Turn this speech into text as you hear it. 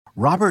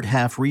Robert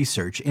Half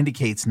research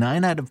indicates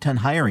 9 out of 10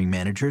 hiring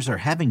managers are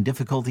having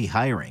difficulty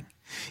hiring.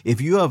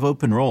 If you have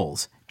open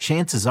roles,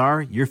 chances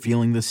are you're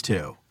feeling this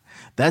too.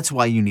 That's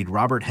why you need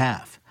Robert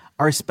Half.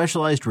 Our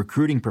specialized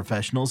recruiting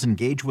professionals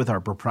engage with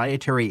our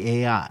proprietary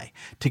AI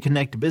to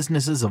connect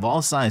businesses of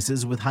all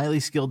sizes with highly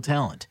skilled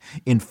talent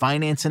in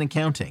finance and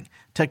accounting,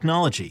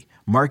 technology,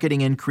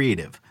 marketing and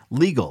creative,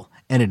 legal,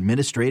 and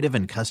administrative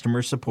and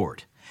customer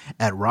support.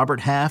 At Robert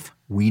Half,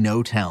 we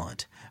know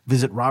talent.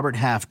 Visit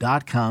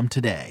roberthalf.com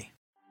today.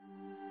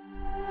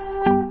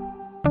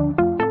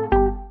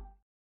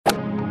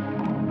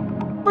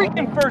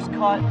 Freaking first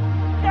cut.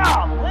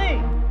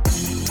 Golly.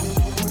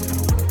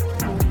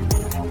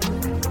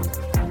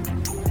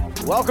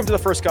 Welcome to the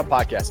First Cut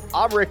Podcast.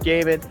 I'm Rick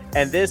Gaiman,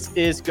 and this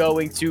is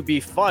going to be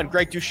fun.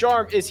 Greg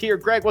Ducharme is here.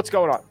 Greg, what's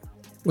going on?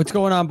 What's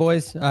going on,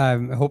 boys? I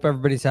hope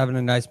everybody's having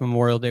a nice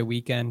Memorial Day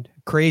weekend.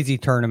 Crazy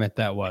tournament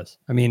that was.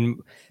 I mean,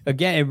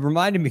 again, it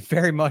reminded me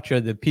very much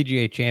of the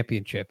PGA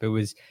Championship. It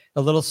was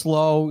a little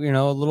slow,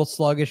 a little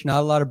sluggish,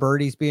 not a lot of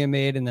birdies being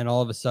made, and then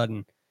all of a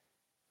sudden,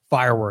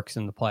 fireworks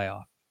in the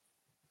playoff.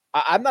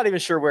 I'm not even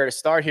sure where to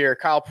start here.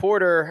 Kyle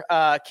Porter,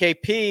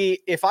 KP,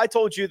 if I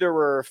told you there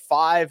were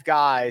 5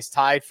 guys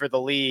tied for the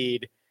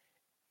lead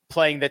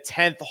playing the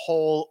 10th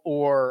hole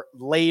or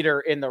later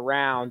in the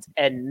round,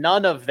 and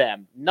none of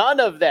them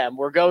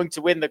were going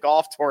to win the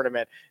golf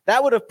tournament,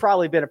 that would have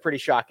probably been a pretty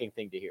shocking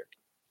thing to hear.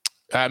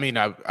 I mean,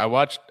 I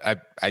watched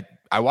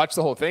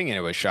the whole thing and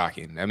it was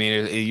shocking. I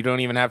mean, you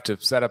don't even have to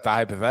set up the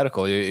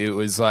hypothetical. It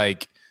was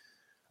like,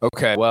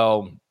 okay,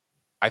 well,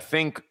 I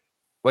think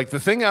like the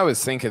thing I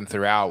was thinking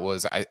throughout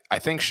was I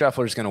think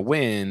Scheffler's going to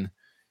win,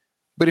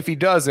 but if he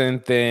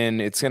doesn't, then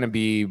it's going to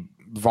be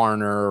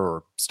Varner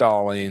or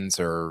Stallings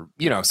or,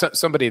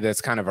 somebody that's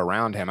kind of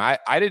around him. I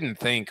didn't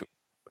think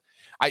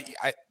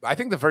I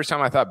think the first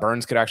time I thought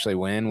Burns could actually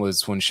win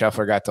was when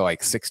Scheffler got to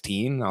like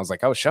 16. I was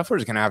like, oh,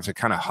 Scheffler's going to have to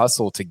kind of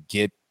hustle to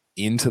get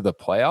into the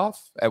playoff.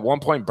 At one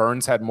point,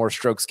 Burns had more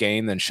strokes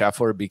gained than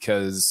Scheffler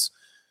because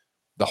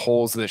the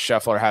holes that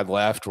Scheffler had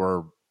left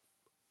were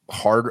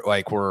hard,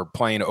 like were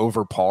playing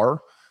over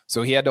par.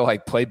 So he had to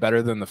like play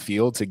better than the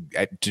field to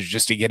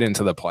get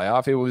into the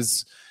playoff. It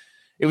was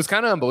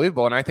kind of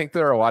unbelievable. And I think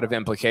there are a lot of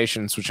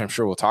implications, which I'm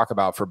sure we'll talk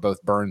about for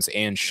both Burns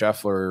and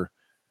Scheffler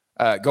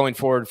going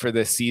forward for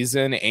this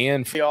season.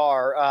 And we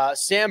are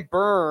Sam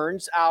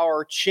Burns,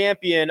 our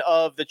champion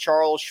of the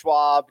Charles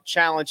Schwab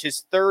Challenge,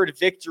 his 3rd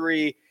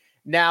victory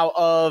now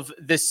of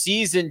the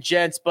season,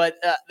 gents, but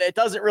it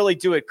doesn't really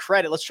do it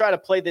credit. Let's try to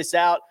play this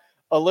out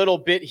a little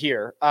bit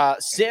here.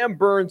 Sam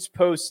Burns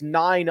posts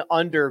 9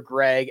 under,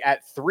 Greg,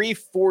 at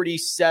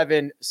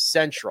 347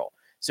 Central.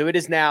 So it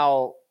is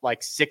now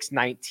like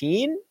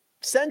 619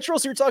 Central.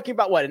 So you're talking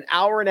about what, an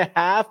hour and a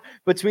half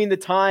between the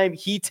time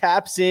he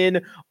taps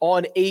in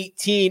on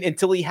 18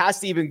 until he has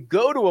to even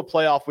go to a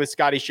playoff with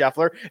Scottie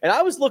Scheffler. And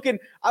I was looking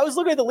at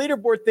the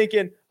leaderboard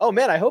thinking, oh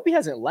man, I hope he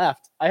hasn't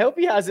left. I hope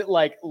he hasn't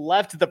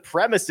left the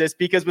premises,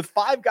 because with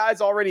 5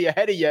 guys already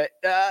ahead of you,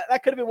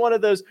 that could have been one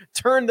of those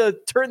turn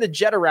the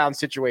jet around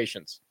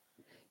situations.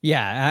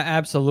 Yeah,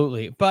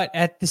 absolutely. But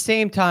at the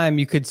same time,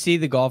 you could see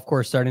the golf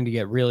course starting to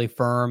get really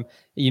firm.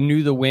 You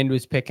knew the wind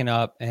was picking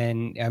up.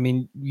 And I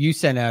mean, you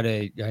sent out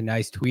a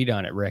nice tweet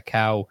on it, Rick,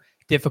 how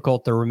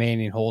difficult the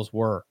remaining holes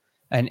were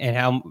and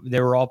how they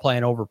were all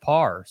playing over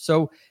par.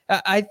 So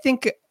I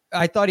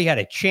thought he had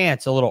a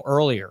chance a little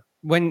earlier.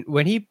 When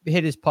he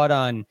hit his putt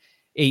on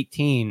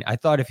 18, I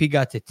thought if he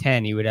got to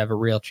 10, he would have a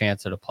real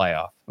chance at a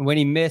playoff. And when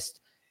he missed,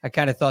 I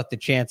kind of thought the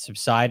chance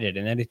subsided,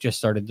 and then it just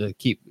started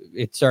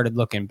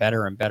looking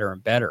better and better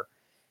and better.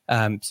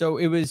 So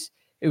it was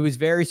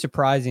very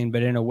surprising,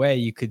 but in a way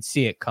you could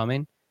see it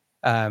coming.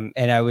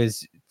 And I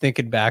was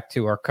thinking back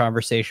to our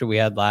conversation we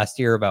had last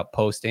year about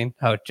posting,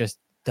 how it just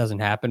doesn't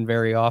happen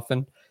very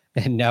often.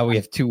 And now we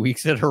have 2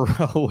 weeks in a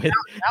row with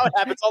now it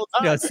happens all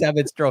the time.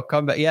 7-stroke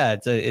comeback. Yeah,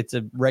 it's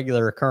a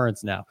regular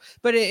occurrence now.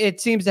 But it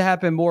seems to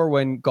happen more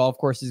when golf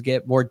courses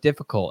get more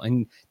difficult.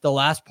 And the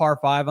last par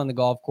 5 on the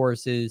golf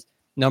course is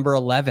number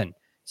 11.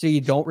 So you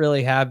don't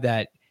really have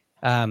that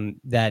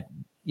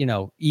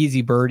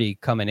easy birdie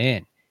coming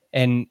in.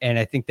 And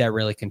I think that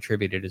really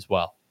contributed as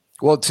well.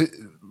 Well,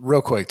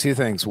 real quick, 2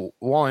 things.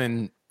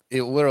 One,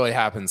 it literally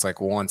happens like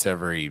once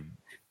every,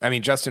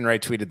 Justin Ray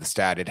tweeted the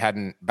stat. It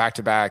hadn't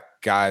back-to-back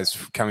guys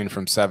coming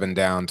from 7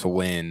 down to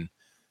win.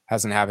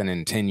 Hasn't happened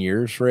in 10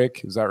 years,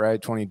 Rick. Is that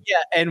right? 20. Yeah,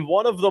 and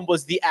one of them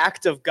was the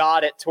act of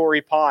God at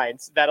Torrey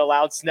Pines that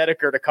allowed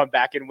Snedeker to come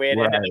back and win.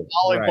 Right, and then the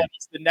following one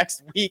was the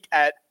next week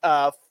at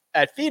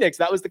Phoenix.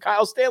 That was the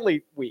Kyle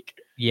Stanley week.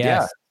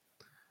 Yes.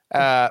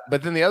 Yeah.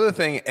 But then the other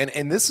thing,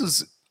 and this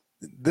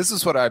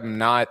is what I'm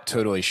not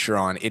totally sure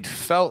on. It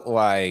felt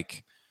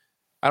like,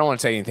 I don't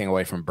want to take anything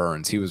away from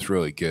Burns. He was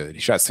really good.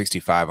 He shot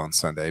 65 on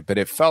Sunday, but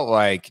it felt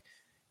like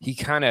he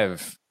kind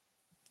of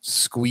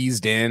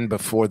squeezed in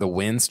before the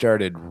wind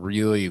started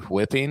really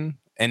whipping.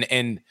 And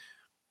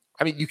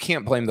I mean, you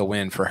can't blame the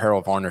wind for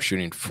Harold Varner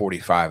shooting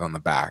 45 on the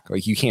back.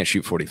 Like, you can't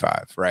shoot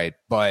 45, right?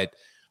 But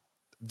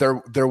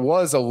there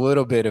was a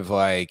little bit of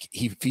like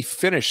he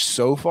finished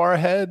so far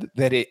ahead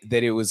that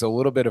it was a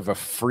little bit of a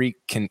freak.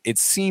 It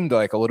seemed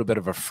like a little bit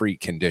of a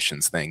freak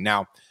conditions thing.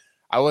 Now,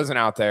 I wasn't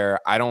out there.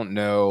 I don't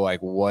know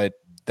like what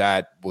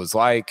that was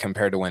like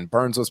compared to when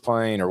Burns was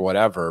playing or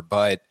whatever,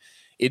 but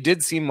it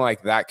did seem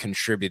like that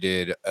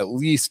contributed at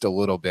least a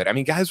little bit. I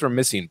mean, guys were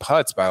missing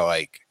putts by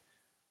like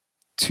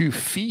 2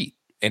 feet,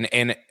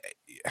 and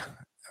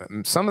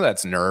some of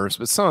that's nerves,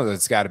 but some of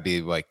it's got to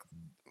be like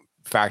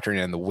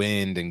factoring in the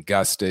wind and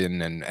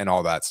gusting and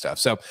all that stuff.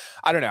 So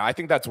I don't know. I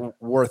think that's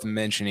worth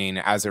mentioning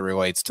as it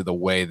relates to the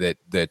way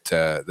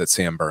that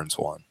Sam Burns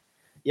won.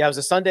 Yeah, it was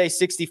a Sunday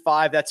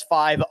 65. That's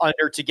 5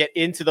 under to get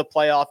into the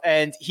playoff.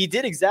 And he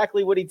did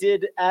exactly what he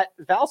did at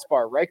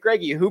Valspar, right,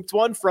 Greg? He hooped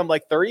one from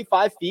like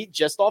 35 feet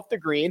just off the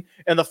green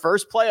in the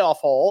first playoff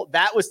hole.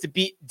 That was to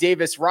beat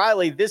Davis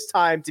Riley, this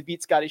time to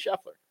beat Scottie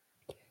Scheffler.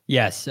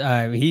 Yes,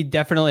 he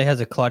definitely has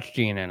a clutch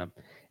gene in him.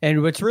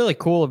 And what's really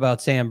cool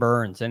about Sam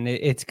Burns, and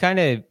it's kind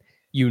of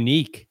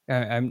unique,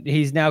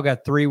 he's now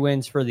got 3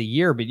 wins for the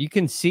year, but you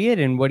can see it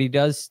in what he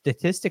does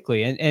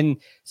statistically.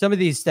 And some of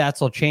these stats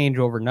will change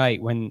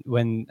overnight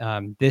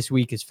when this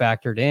week is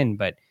factored in.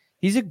 But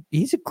he's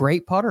a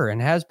great putter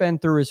and has been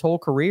through his whole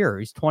career.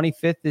 He's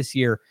 25th this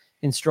year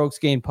in strokes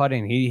gained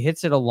putting. He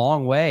hits it a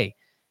long way.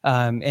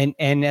 And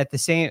at the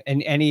same,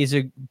 and he's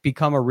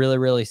become a really,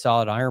 really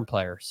solid iron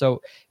player.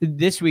 So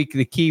this week,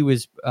 the key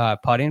was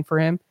putting for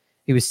him.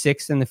 He was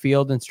 6th in the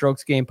field in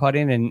strokes gained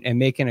putting, and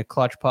making a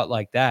clutch putt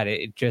like that.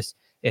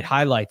 It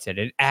highlights it.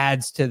 It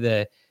adds to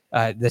the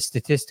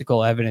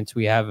statistical evidence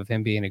we have of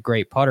him being a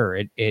great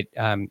putter.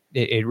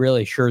 It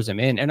really assures him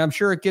in, and I'm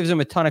sure it gives him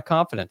a ton of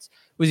confidence.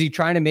 Was he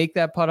trying to make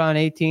that putt on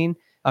 18?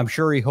 I'm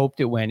sure he hoped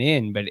it went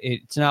in, but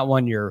it's not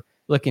one you're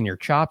licking your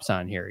chops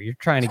on here. You're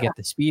trying to get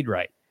the speed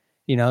right.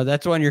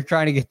 That's when you're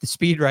trying to get the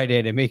speed right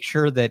in and make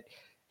sure that,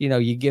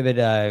 you give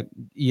it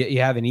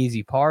you have an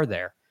easy par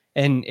there.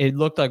 And it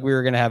looked like we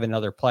were going to have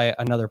another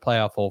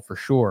playoff hole for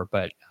sure.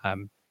 But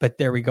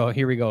there we go.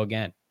 Here we go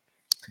again.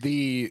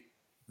 The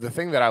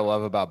thing that I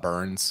love about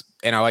Burns,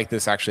 and I like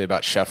this actually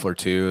about Scheffler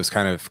too, is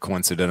kind of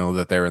coincidental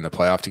that they're in the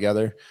playoff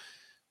together,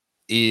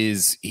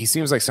 is he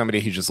seems like somebody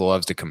who just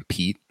loves to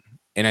compete.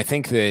 And I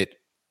think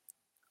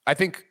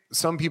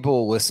some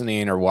people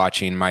listening or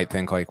watching might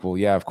think like, well,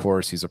 yeah, of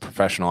course he's a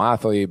professional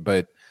athlete,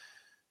 but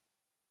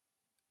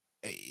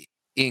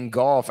in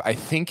golf, I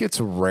think it's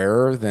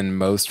rarer than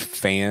most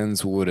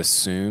fans would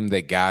assume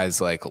that guys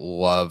like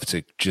love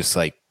to just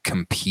like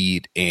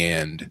compete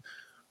and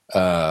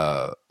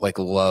like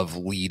love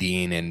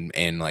leading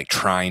and like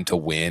trying to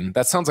win.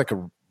 That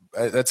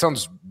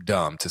sounds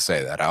dumb to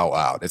say that out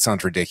loud. It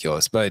sounds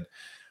ridiculous, but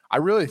I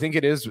really think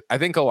it is. I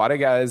think a lot of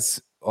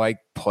guys like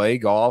play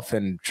golf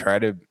and try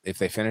to, if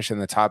they finish in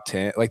the top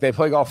 10, like they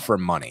play golf for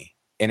money.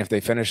 And if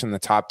they finish in the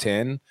top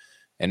 10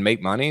 and make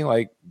money,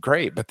 like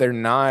great, but they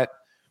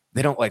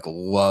don't like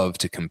love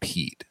to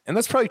compete. And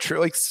that's probably true.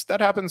 Like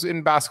that happens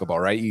in basketball,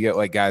 right? You get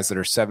like guys that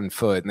are 7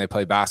 foot and they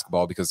play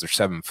basketball because they're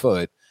 7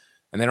 foot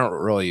and they don't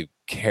really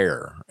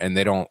care. And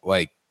they don't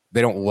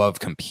love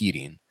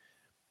competing.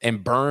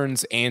 And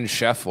Burns and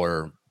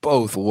Scheffler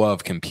both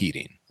love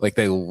competing. Like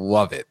they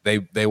love it.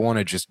 They want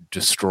to just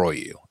destroy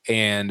you.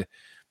 And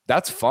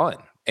that's fun.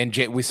 And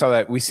we see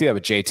that with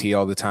JT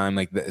all the time.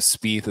 Like the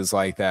Spieth is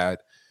like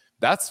that.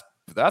 That's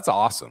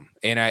awesome.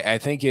 And I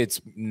think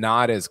it's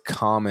not as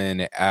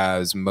common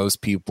as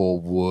most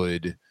people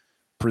would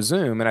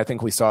presume. And I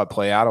think we saw it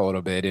play out a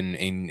little bit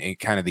in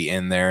kind of the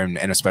end there and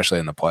especially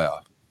in the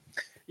playoff.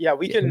 Yeah,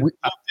 we can move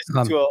this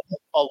into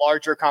a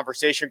larger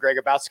conversation, Greg,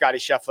 about Scottie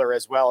Scheffler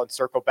as well and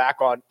circle back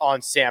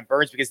on Sam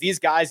Burns, because these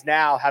guys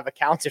now have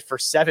accounted for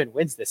 7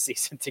 wins this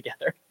season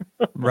together.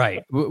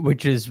 Right,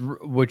 which is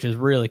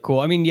really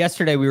cool. I mean,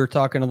 yesterday we were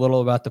talking a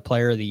little about the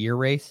Player of the Year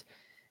race.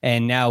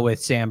 And now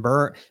with Sam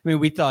Burns, I mean,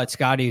 we thought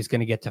Scottie was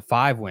going to get to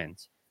 5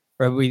 wins,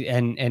 right?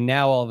 And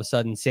now all of a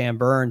sudden Sam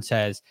Burns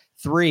has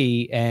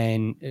 3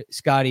 and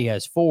Scottie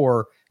has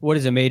 4. What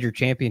does a major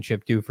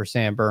championship do for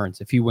Sam Burns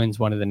if he wins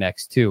one of the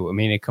next 2? I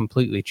mean, it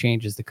completely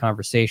changes the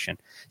conversation.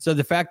 So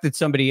the fact that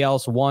somebody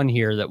else won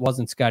here that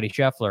wasn't Scottie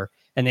Scheffler,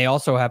 and they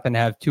also happen to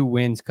have 2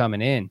 wins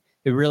coming in,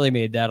 it really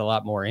made that a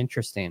lot more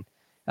interesting.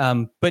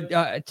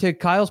 But to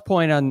Kyle's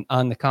point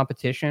on the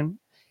competition,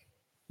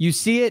 you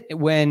see it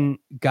when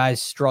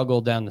guys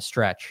struggle down the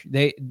stretch.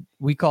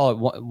 We call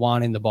it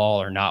wanting the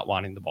ball or not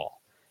wanting the ball.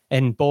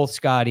 And both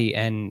Scottie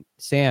and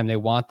Sam, they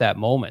want that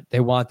moment.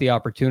 They want the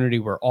opportunity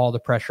where all the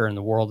pressure in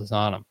the world is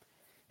on them.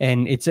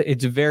 And it's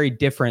very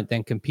different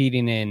than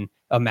competing in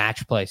a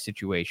match play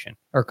situation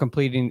or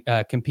competing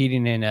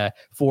in a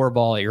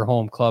 4-ball at your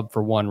home club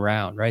for 1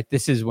 round, right?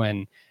 This is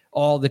when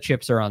all the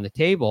chips are on the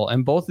table.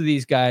 And both of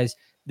these guys,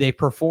 they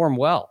perform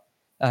well.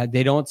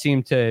 They don't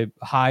seem to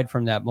hide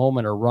from that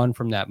moment or run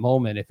from that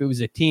moment. If it was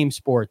a team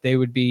sport, they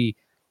would be,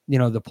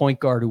 the point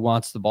guard who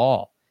wants the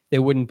ball. They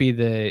wouldn't be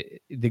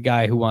the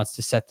guy who wants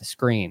to set the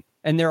screen.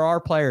 And there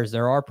are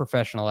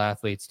professional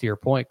athletes, to your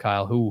point,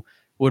 Kyle, who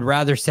would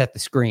rather set the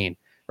screen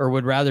or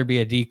would rather be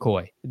a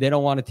decoy. They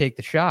don't want to take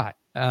the shot.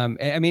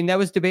 I mean, that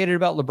was debated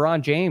about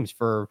LeBron James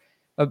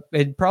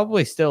it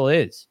probably still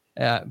is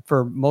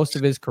for most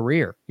of his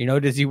career.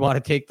 Does he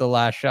want to take the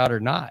last shot or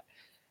not?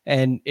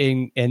 And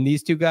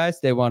these two guys,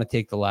 they want to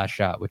take the last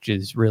shot, which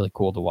is really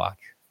cool to watch.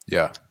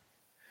 Yeah.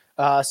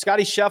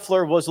 Scotty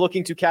Scheffler was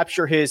looking to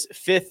capture his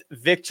 5th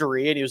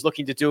victory, and he was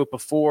looking to do it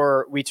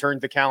before we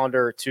turned the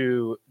calendar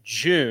to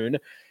June.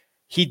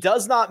 He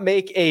does not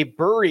make a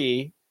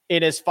birdie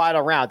in his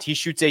final round. He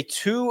shoots a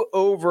 2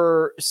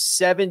 over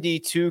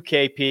 72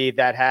 KP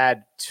that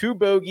had 2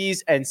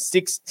 bogeys and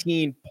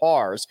 16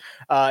 pars,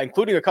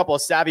 including a couple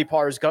of savvy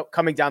pars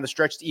coming down the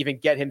stretch to even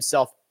get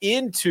himself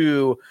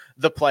into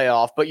the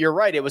playoff. But you're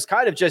right. It was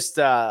kind of just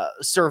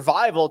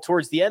survival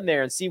towards the end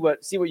there and see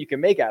what you can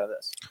make out of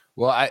this.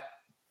 Well,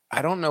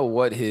 I don't know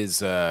what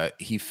his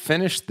he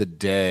finished the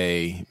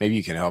day. Maybe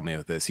you can help me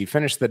with this. He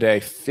finished the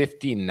day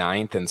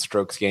 59th in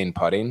strokes gained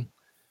putting,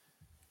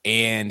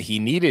 and he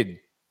needed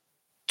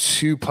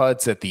 2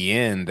 putts at the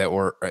end that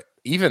were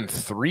even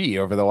 3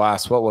 over the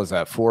last, what was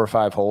that, 4 or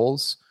 5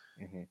 holes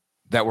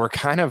that were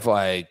kind of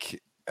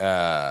like,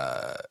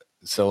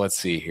 so let's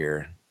see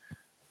here.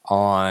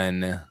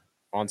 On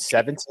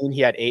 17,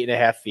 he had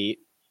 8.5 feet.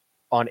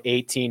 On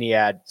 18, he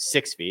had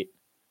 6 feet.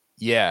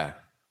 Yeah.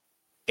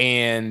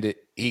 And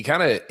he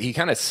kind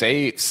of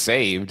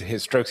saved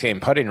his strokes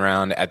gained putting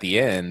round at the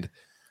end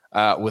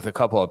with a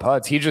couple of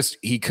putts.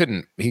 He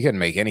couldn't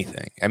make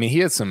anything. I mean, he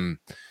had some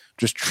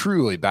just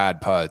truly bad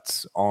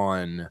putts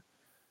on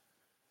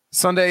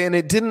Sunday, and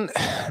it didn't,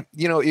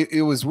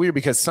 it was weird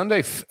because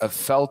Sunday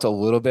felt a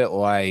little bit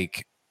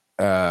like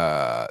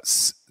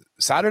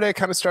Saturday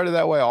kind of started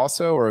that way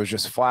also, or it was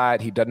just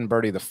flat. He doesn't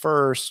birdie the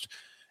first,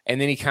 and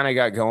then he kind of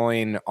got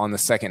going on the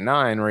second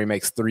 9 where he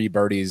makes 3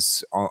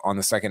 birdies on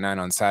the second 9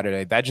 on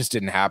Saturday. That just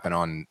didn't happen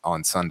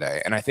on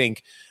Sunday. And I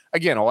think,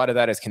 again, a lot of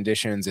that is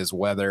conditions, is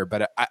weather.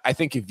 But I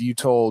think if you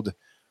told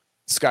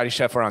Scotty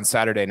Scheffler on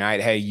Saturday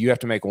night, hey, you have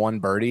to make 1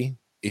 birdie.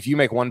 If you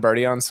make 1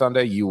 birdie on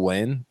Sunday, you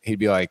win. He'd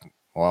be like,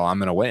 well, I'm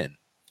going to win.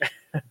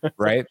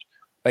 Right?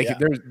 Like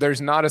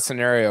there's not a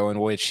scenario in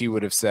which he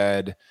would have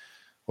said,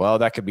 well,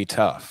 that could be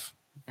tough.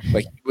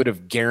 Like he would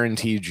have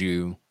guaranteed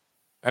you.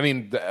 I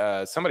mean,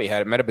 somebody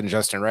had, it might have been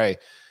Justin Ray.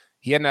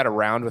 He hadn't had a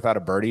round without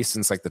a birdie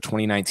since like the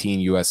 2019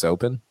 US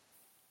Open.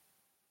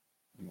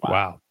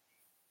 Wow.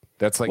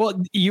 That's like,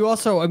 well, you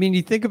also, I mean,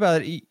 you think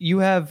about it, you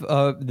have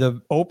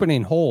the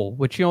opening hole,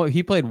 which,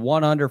 he played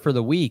 1 under for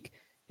the week.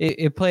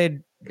 It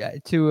played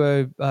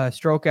to a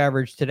stroke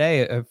average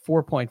today of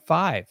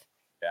 4.5.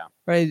 Yeah.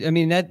 Right. I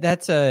mean,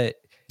 that's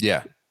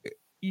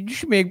you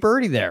should make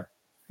birdie there.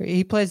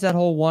 He plays that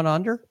whole 1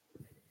 under.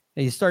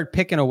 And you start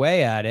picking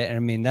away at it. And I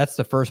mean, that's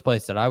the first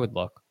place that I would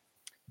look.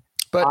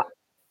 But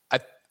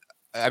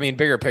I mean,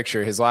 bigger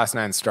picture, his last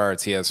 9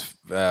 starts, he has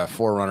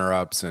 4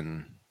 runner-ups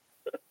and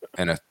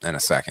a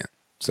second.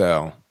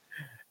 So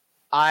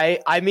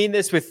I mean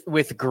this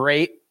with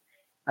great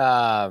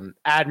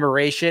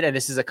admiration, and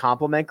this is a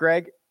compliment,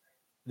 Greg.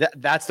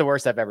 That's the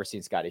worst I've ever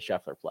seen Scotty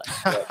Scheffler play.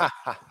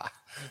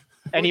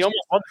 And he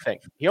almost won the thing.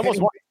 He almost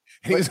won.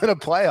 He was in a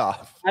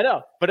playoff. I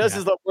know, but this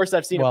is the worst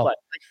I've seen him play.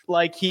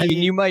 Like he. I mean,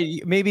 you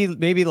might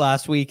maybe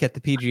last week at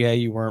the PGA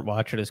you weren't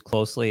watching as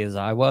closely as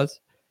I was,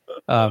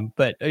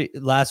 but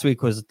last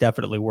week was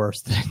definitely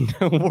worse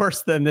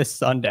than this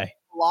Sunday.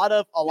 A lot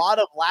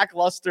of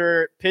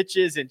lackluster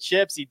pitches and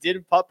chips. He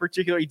didn't putt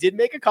particularly. He did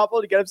make a couple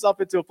to get himself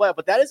into a playoff,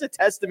 but that is a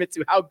testament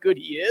to how good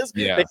he is.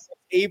 Yeah. That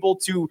he's able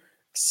to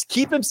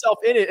keep himself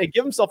in it and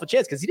give himself a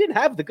chance because he didn't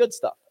have the good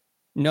stuff.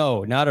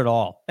 No, not at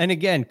all. And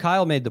again,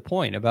 Kyle made the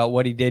point about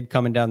what he did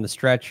coming down the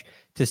stretch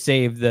to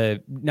save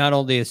not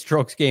only his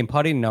strokes gained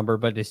putting number,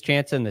 but his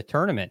chance in the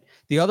tournament.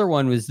 The other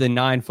one was the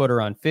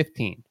 9-footer on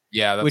 15.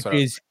 Yeah, that's which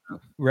is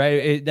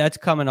right. That's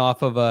coming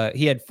off of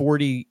he had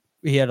 40.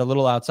 He had a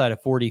little outside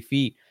of 40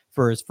 feet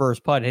for his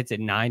first putt. Hits it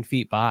 9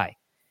 feet by,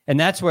 and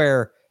that's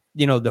where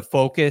the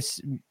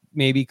focus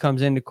maybe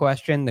comes into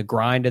question. The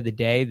grind of the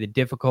day, the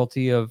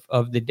difficulty of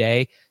the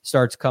day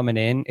starts coming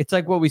in. It's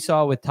like what we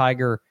saw with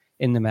Tiger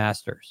in the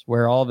Masters,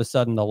 where all of a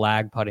sudden the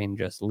lag putting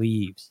just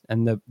leaves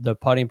and the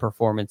putting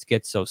performance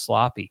gets so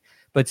sloppy.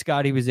 But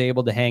Scotty was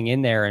able to hang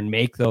in there and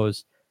make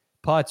those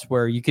putts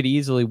where you could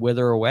easily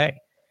wither away.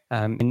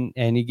 And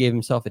he gave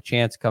himself a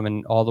chance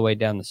coming all the way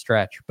down the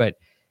stretch. But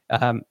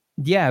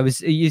it was,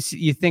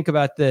 you think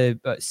about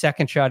the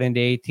second shot into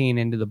 18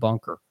 into the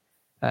bunker.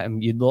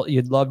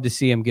 You'd love to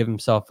see him give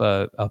himself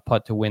a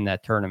putt to win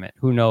that tournament.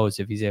 Who knows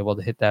if he's able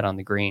to hit that on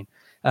the green.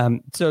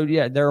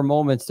 There are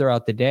moments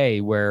throughout the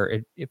day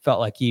where it felt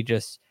like he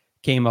just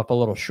came up a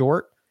little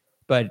short,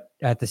 but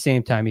at the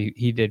same time,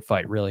 he did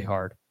fight really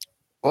hard.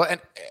 Well,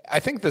 and I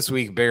think this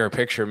week, bigger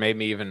picture made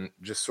me even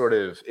just sort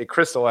of, it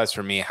crystallized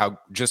for me how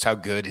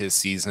good his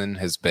season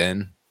has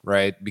been,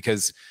 right?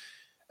 Because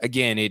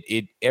again,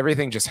 it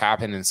everything just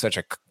happened in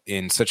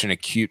such an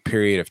acute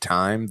period of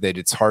time that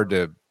it's hard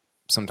to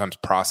sometimes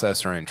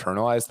process or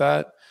internalize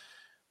that.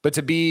 But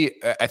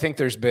I think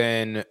there's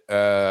been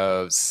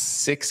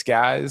 6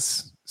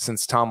 guys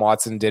since Tom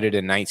Watson did it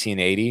in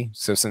 1980.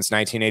 So since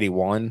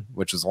 1981,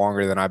 which is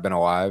longer than I've been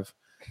alive,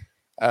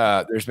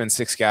 There's been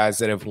 6 guys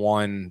that have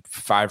won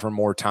 5 or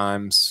more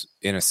times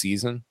in a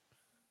season.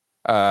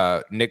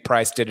 Nick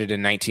Price did it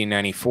in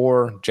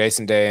 1994.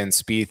 Jason Day and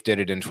Spieth did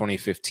it in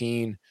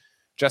 2015.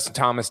 Justin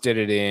Thomas did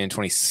it in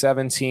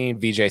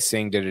 2017. Vijay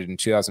Singh did it in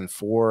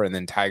 2004, and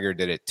then Tiger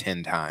did it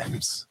 10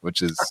 times,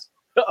 which is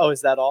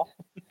is that all?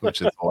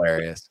 which is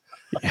hilarious.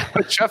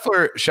 But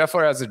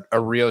Scheffler has a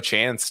real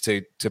chance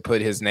to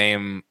put his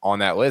name on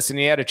that list, and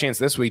he had a chance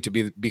this week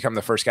to become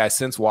the first guy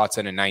since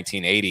Watson in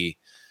 1980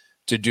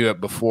 to do it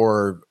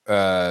before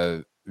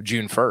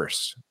June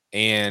 1st.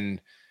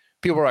 And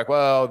people were like,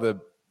 "Well, the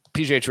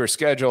PGA Tour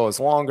schedule is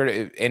longer,"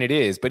 and it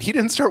is, but he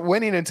didn't start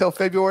winning until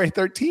February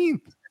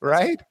 13th,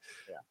 right?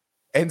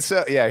 And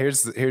so,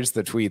 here's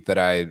the tweet that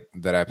I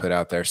put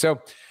out there.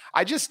 So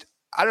I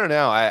don't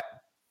know.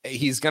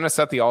 He's going to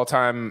set the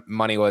all-time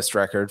money list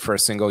record for a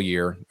single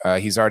year.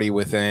 He's already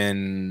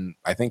within,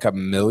 I think, $1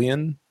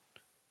 million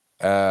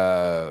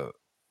of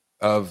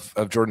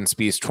Jordan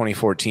Spieth's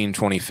 2014,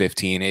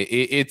 2015.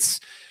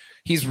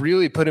 He's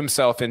really put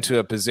himself into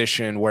a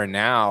position where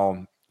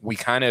now we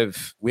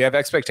have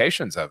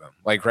expectations of him.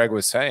 Like Greg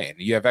was saying,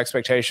 you have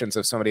expectations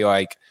of somebody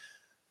like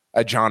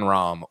a Jon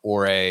Rahm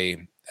or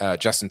a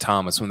Justin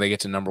Thomas when they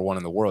get to number 1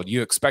 in the world.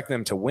 You expect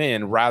them to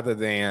win rather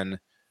than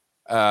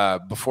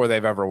before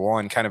they've ever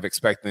won, kind of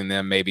expecting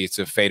them maybe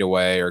to fade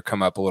away or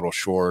come up a little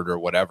short or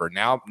whatever.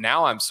 Now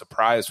I'm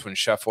surprised when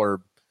Scheffler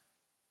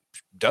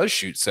does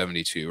shoot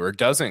 72 or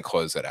doesn't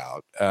close it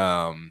out.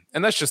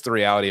 And that's just the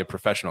reality of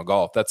professional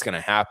golf. That's going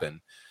to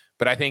happen.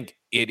 But I think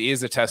it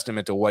is a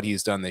testament to what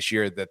he's done this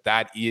year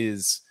that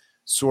is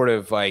sort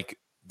of like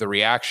the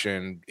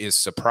reaction is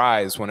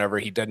surprise whenever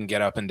he doesn't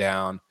get up and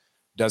down,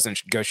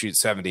 doesn't go shoot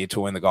 70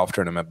 to win the golf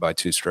tournament by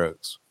 2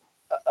 strokes.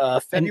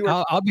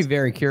 I'll be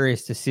very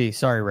curious to see.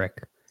 Sorry,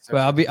 Rick. But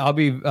I'll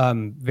be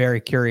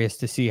very curious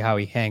to see how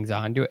he hangs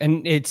on to it.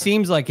 And it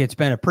seems like it's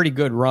been a pretty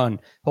good run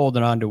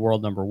holding on to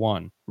world number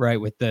 1, right?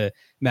 With the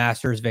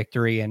Masters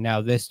victory and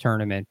now this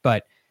tournament.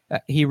 But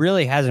he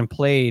really hasn't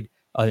played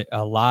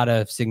a lot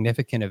of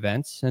significant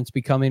events since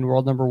becoming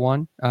world number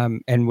 1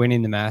 and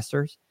winning the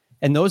Masters.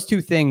 And those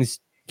two things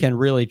can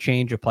really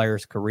change a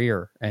player's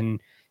career.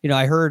 And,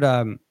 I heard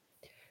an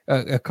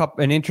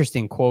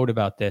interesting quote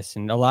about this.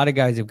 And a lot of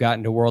guys have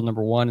gotten to world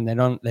number 1 and they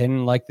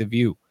didn't like the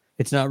view.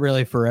 It's not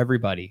really for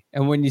everybody.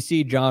 And when you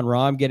see Jon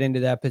Rahm get into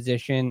that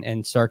position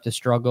and start to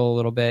struggle a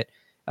little bit,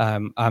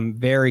 I'm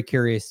very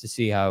curious to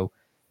see how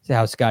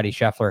Scottie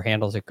Scheffler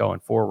handles it going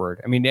forward.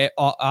 I mean,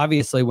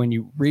 obviously, when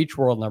you reach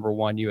world number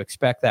 1, you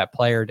expect that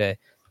player to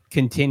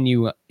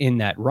continue in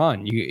that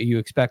run. You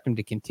expect them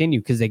to continue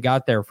because they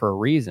got there for a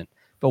reason.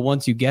 But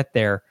once you get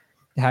there,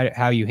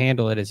 how you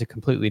handle it is a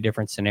completely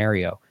different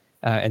scenario.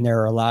 And there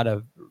are a lot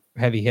of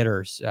heavy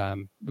hitters,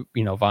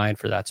 vying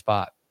for that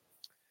spot.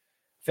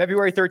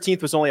 February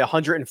 13th was only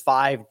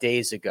 105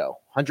 days ago.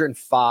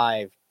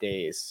 105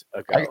 days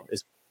ago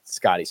is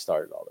Scotty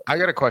started all this. I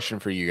got a question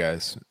for you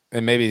guys,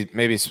 and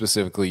maybe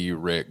specifically you,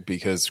 Rick,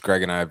 because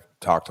Greg and I have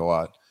talked a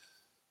lot.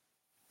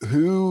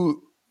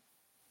 Who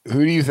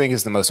do you think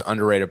is the most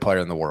underrated player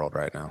in the world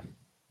right now?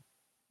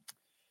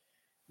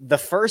 The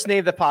first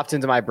name that popped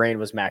into my brain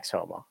was Max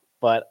Homa,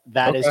 but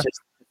that is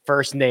just the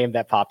first name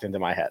that popped into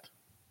my head.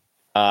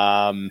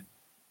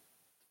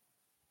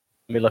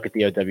 Let me look at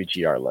the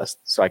OWGR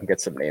list so I can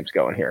get some names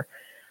going here.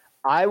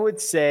 I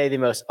would say the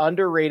most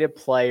underrated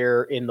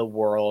player in the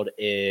world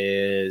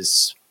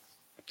is,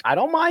 I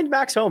don't mind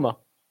Max Homa.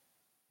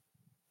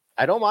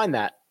 I don't mind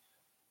that.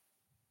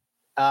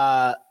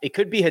 It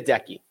could be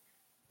Hideki.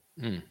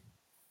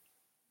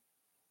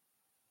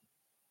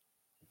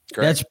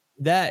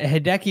 That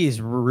Hideki is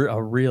a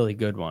really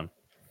good one.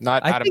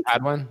 Not Adam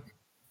Hadwin.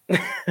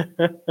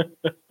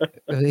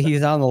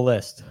 He's on the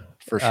list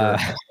for sure.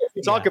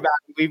 We talk about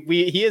him.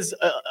 He is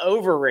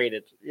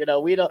overrated. He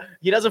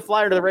doesn't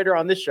fly under the radar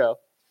on this show.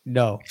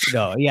 No.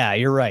 Yeah,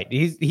 you're right.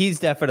 He's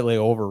definitely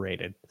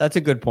overrated. That's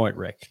a good point,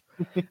 Rick.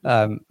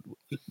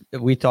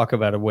 We talk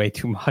about it way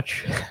too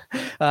much.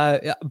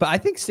 But I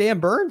think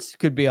Sam Burns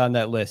could be on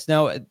that list.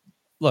 Now,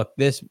 look,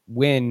 this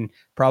win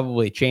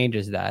probably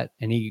changes that,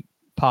 and he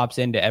pops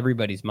into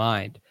everybody's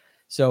mind.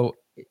 So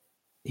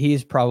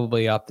he's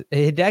probably up.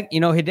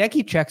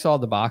 Hideki checks all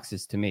the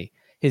boxes to me.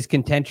 His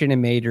contention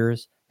in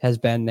majors has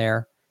been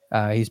there.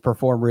 He's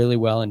performed really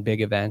well in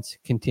big events,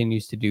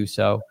 continues to do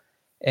so.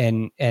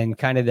 And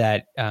kind of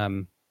that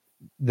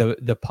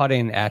the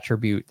putting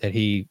attribute that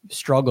he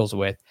struggles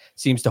with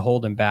seems to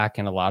hold him back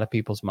in a lot of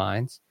people's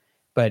minds.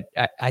 But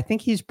I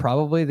think he's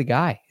probably the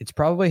guy. It's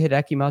probably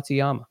Hideki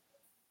Matsuyama.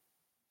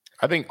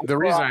 I think the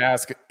reason I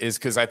ask is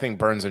because I think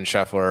Burns and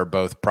Scheffler are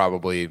both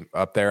probably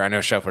up there. I know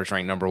Scheffler's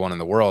ranked number 1 in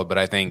the world, but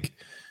I think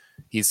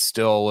he's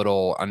still a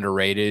little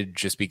underrated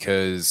just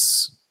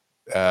because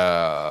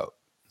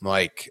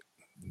like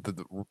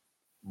the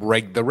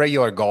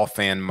regular golf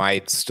fan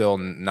might still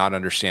not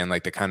understand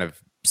like the kind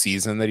of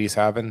season that he's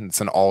having.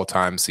 It's an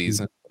all-time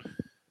season.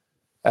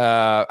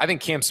 I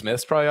think Cam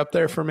Smith's probably up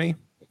there for me.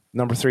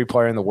 Number 3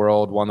 player in the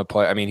world, won the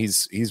play. I mean,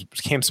 he's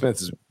Cam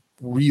Smith is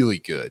really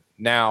good.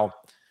 Now,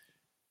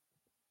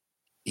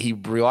 he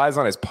relies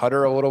on his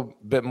putter a little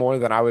bit more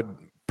than I would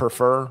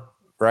prefer.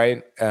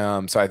 Right.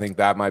 So I think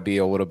that might be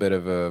a little bit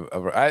of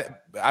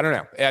I don't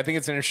know. I think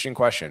it's an interesting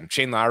question.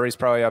 Shane Lowry's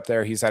probably up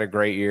there. He's had a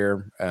great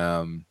year.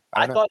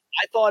 I thought,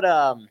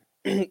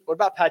 what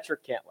about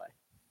Patrick Cantlay?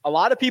 A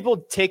lot of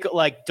people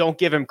don't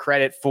give him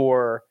credit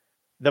for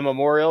the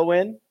Memorial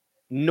win,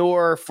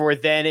 nor for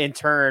then in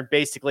turn,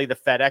 basically the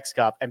FedEx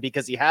Cup. And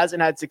because he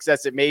hasn't had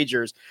success at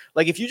majors,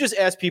 like if you just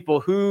ask people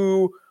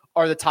who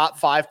are the top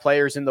 5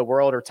 players in the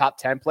world or top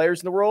 10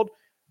 players in the world,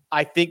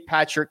 I think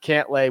Patrick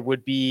Cantlay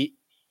would be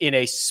in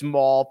a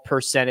small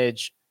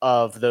percentage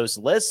of those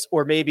lists,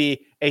 or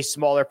maybe a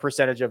smaller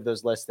percentage of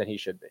those lists than he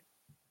should be.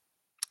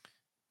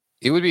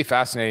 It would be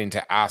fascinating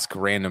to ask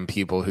random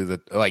people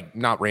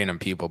not random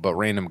people, but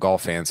random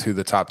golf fans who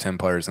the top 10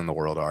 players in the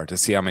world are to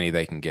see how many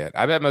they can get.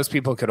 I bet most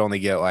people could only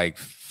get like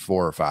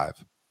 4 or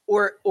 5.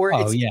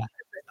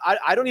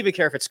 I don't even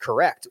care if it's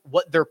correct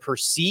what their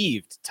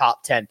perceived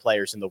top 10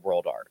 players in the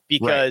world are,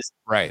 because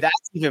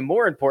that's even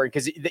more important,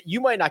 because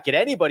you might not get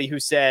anybody who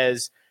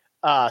says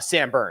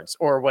Sam Burns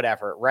or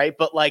whatever. Right.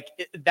 But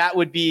that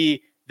would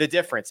be the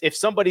difference. If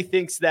somebody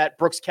thinks that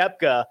Brooks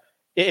Koepka,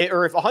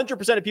 or if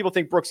 100% of people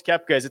think Brooks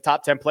Koepka is a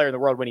top 10 player in the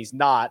world when he's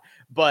not,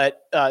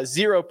 but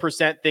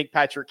 0% think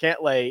Patrick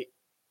Cantlay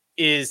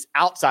is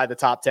outside the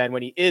top 10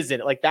 when he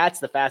isn't, that's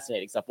the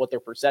fascinating stuff, what their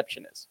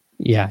perception is.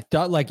 Yeah.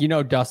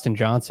 Dustin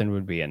Johnson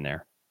would be in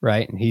there,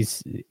 right? And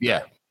he's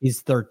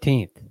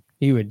 13th.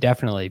 He would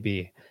definitely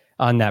be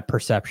on that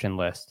perception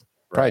list.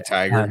 Probably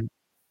Tiger.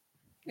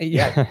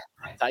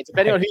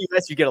 Depending on who you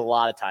ask, you get a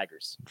lot of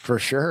Tigers. For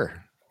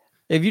sure.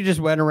 If you just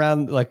went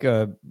around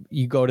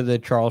you go to the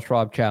Charles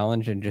Schwab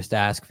Challenge and just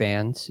ask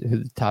fans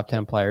who the top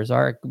 10 players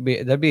are,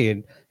 that'd be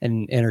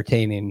an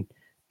entertaining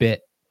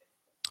bit.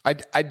 I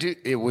do.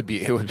 It would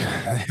be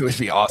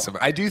awesome.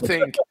 I do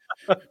think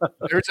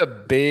there's a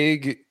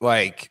big,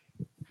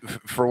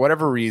 for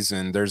whatever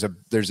reason, there's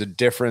a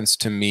difference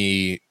to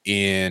me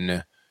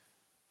in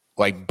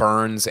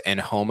Burns and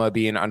Homa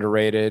being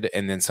underrated,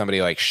 and then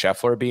somebody like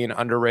Scheffler being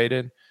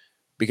underrated.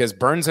 Because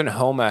Burns and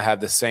Homa have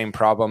the same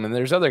problem, and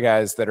there's other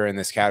guys that are in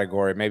this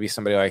category. Maybe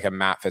somebody like a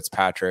Matt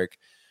Fitzpatrick.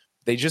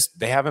 They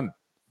haven't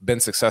been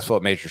successful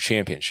at major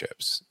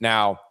championships.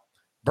 Now,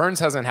 Burns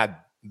hasn't had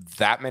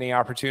that many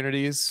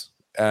opportunities.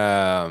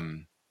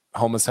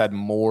 Homa's had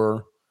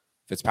more.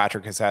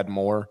 Fitzpatrick has had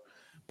more.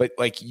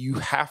 But you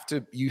have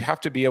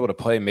to be able to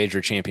play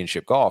major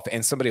championship golf.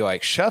 And somebody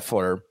like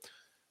Scheffler,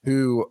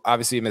 who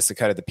obviously missed the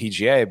cut at the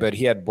PGA, but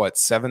he had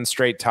 7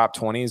 straight top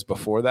 20s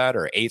before that,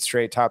 or 8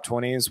 straight top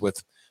 20s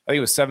with, I think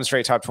it was 7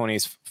 straight top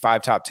 20s,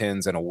 5 top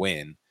 10s, and a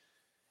win.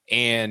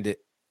 And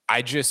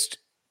I just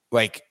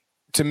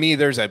to me,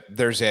 there's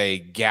a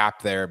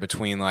gap there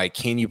between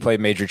can you play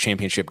major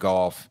championship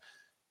golf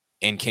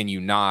and can you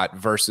not,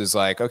 versus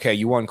okay,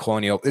 you won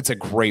Colonial. It's a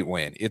great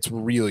win. It's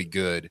really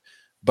good.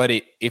 But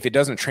if it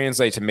doesn't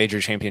translate to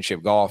major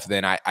championship golf,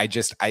 then I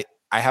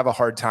have a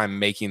hard time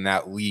making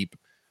that leap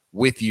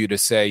with you to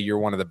say you're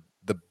one of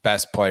the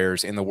best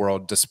players in the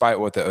world, despite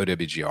what the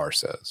OWGR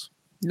says.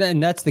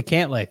 And that's the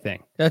Cantlay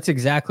thing. That's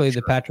exactly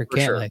the Patrick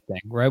Cantlay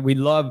thing, right? We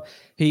love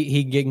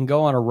he can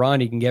go on a run,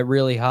 he can get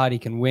really hot, he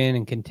can win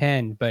and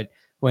contend, but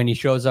when he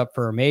shows up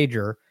for a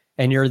major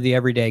and you're the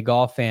everyday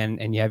golf fan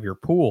and you have your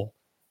pool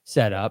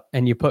set up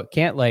and you put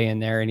Cantlay in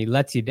there and he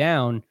lets you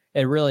down,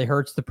 it really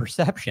hurts the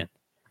perception.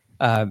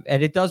 And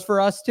it does for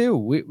us too.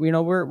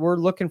 We're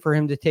looking for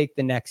him to take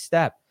the next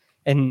step.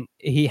 And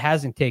he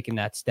hasn't taken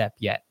that step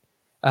yet,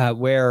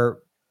 where,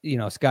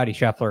 Scotty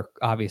Scheffler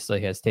obviously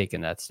has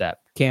taken that step.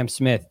 Cam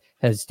Smith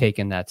has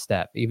taken that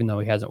step, even though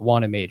he hasn't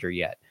won a major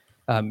yet.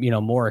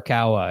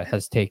 Morikawa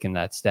has taken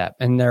that step.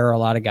 And there are a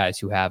lot of guys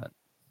who haven't.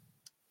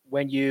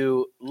 When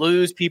you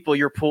lose people,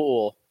 their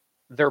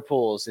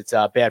pools, it's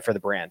bad for the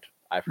brand,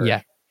 I've heard.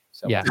 Yeah.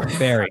 So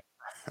very.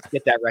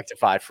 Get that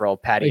rectified for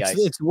old Patty Ice.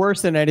 It's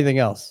worse than anything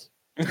else.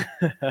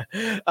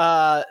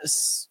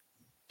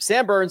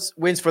 Sam Burns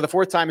wins for the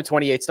 4th time in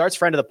 28 starts.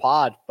 Friend of the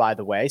pod, by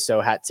the way. So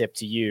hat tip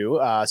to you,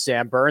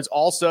 Sam Burns.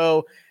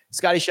 Also,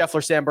 Scotty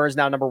Scheffler, Sam Burns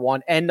now number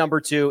 1 and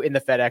number 2 in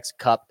the FedEx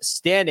Cup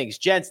standings.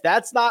 Gents,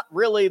 that's not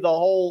really the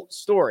whole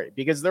story,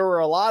 because there were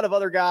a lot of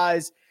other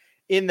guys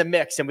in the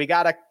mix, and we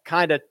got to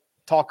kind of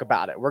talk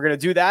about it. We're going to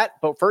do that,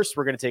 but first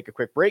we're going to take a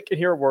quick break and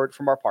hear a word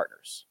from our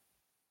partners.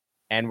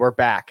 And we're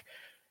back.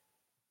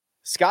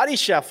 Scotty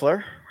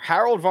Scheffler,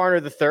 Harold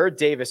Varner III,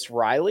 Davis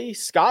Riley,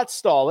 Scott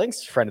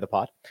Stallings, friend of the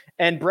pod,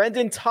 and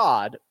Brendan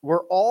Todd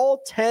were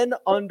all 10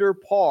 under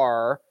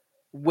par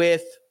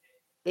with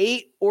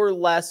 8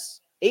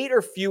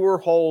 or fewer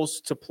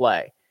holes to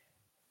play.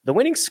 The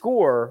winning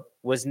score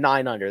was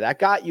 9 under. That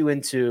got you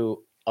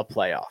into a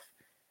playoff.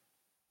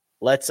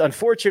 Let's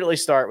unfortunately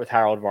start with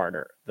Harold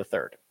Varner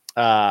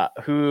III,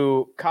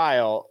 who,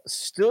 Kyle,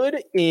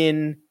 stood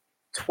in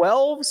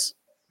 12's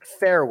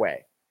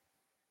fairway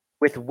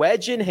with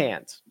wedge in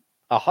hand,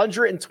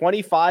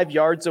 125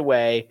 yards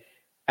away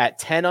at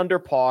 10 under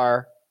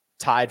par,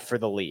 tied for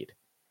the lead.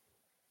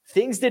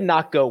 Things did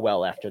not go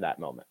well after that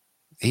moment.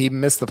 He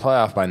missed the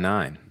playoff by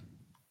 9.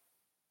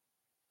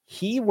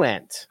 He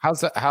went.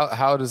 How's that?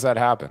 How does that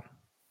happen?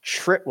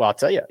 Well, I'll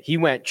tell you. He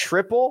went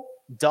triple,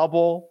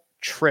 double,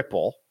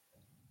 triple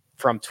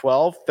from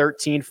 12,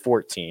 13,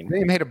 14. Then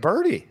he made a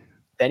birdie.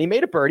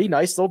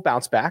 Nice little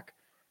bounce back.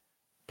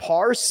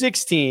 Par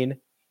 16,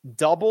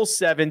 double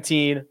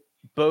 17,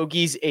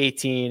 bogeys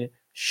 18,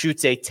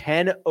 shoots a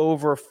 10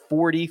 over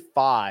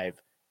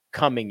 45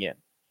 coming in.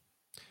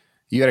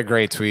 You got a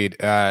great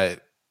tweet.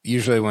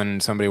 Usually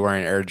when somebody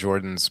wearing Air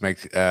Jordans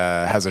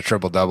has a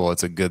triple double,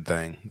 it's a good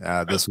thing.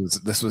 This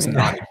was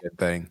not a good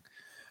thing.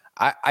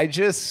 I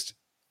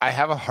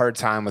have a hard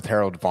time with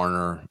Harold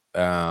Varner.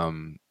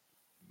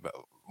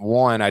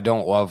 One, I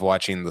don't love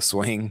watching the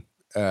swing,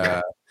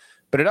 but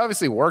it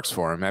obviously works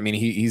for him. I mean,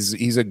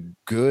 he's a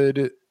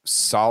good,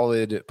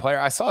 solid player.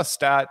 I saw a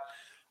stat.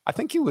 I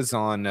think he was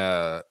on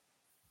the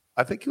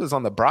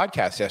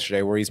broadcast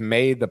yesterday where he's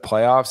made the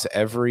playoffs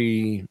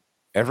every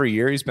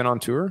year he's been on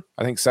tour.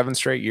 I think 7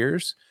 straight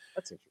years.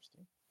 That's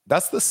interesting.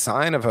 That's the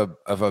sign of a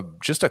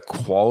just a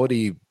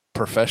quality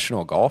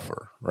professional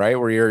golfer, right?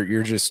 Where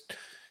you're just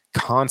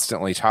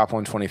constantly top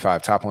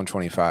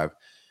 125.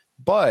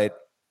 But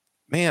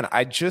man,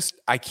 I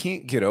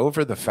can't get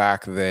over the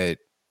fact that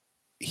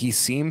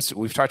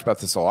we've talked about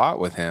this a lot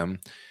with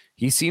him.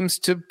 He seems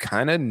to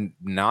kind of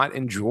not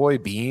enjoy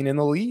being in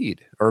the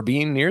lead or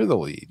being near the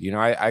lead. You know,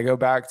 I go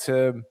back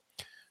to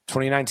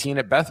 2019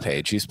 at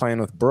Bethpage. He's playing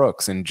with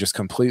Brooks and just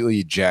completely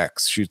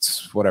ejects,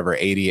 shoots whatever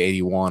 80,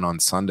 81 on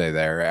Sunday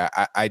there.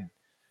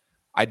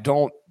 I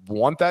don't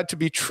want that to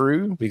be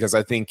true because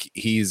I think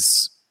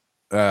he's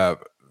a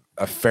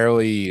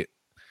fairly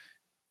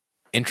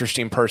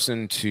interesting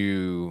person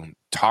to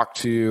talk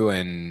to,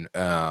 and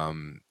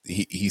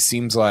he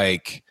seems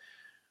like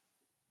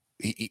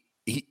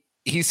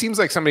he seems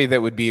like somebody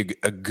that would be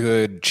a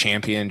good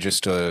champion.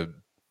 Just to,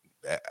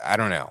 I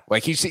don't know,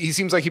 like he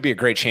seems like he'd be a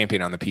great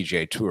champion on the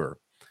PGA Tour,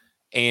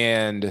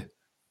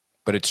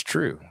 but it's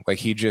true. Like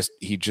he just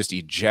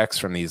ejects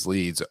from these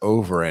leads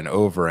over and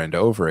over and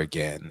over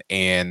again,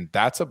 and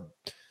that's a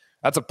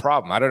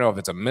problem. I don't know if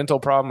it's a mental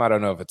problem. I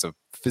don't know if it's a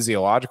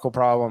physiological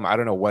problem. I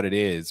don't know what it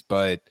is,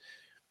 but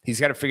he's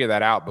got to figure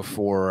that out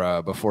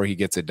before he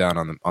gets it done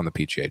on the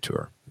PGA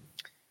Tour.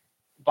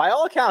 By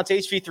all accounts,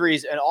 HV3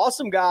 is an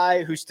awesome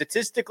guy who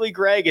statistically,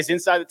 Greg, is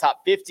inside the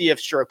top 50 of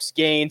strokes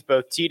gained,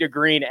 both tee to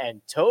green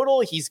and total.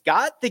 He's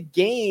got the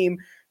game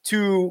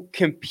to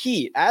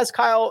compete. As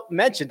Kyle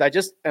mentioned, I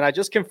just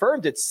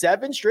confirmed it.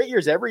 7 straight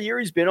years, every year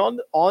he's been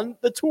on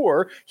the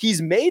tour.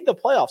 He's made the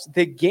playoffs.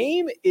 The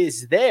game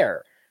is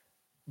there.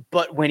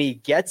 But when he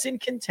gets in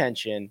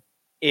contention,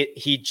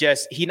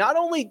 he not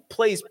only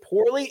plays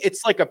poorly,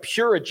 it's like a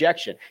pure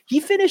ejection.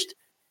 He finished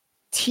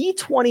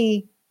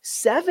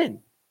T27.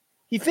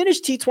 He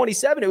finished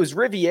T27. It was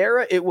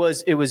Riviera. It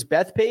was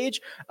Bethpage.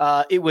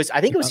 I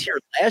think it was here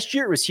last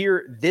year. It was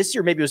here this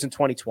year. Maybe it was in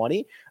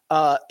 2020.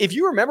 If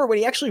you remember when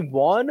he actually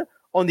won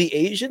on the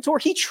Asian Tour,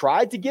 he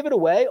tried to give it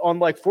away on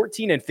like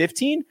 14 and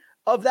 15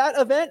 of that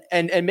event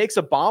and makes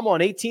a bomb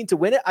on 18 to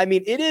win it. I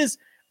mean, it is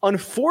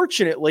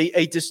unfortunately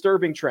a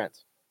disturbing trend.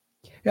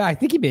 Yeah, I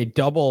think he made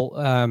double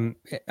on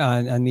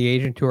the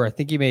Asian Tour. I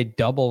think he made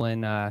double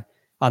on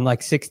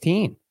like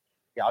 16.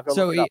 Yeah, I'll go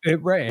so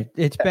right,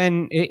 it's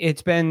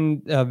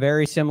been a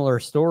very similar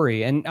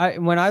story. And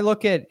when I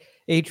look at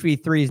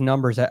HV3's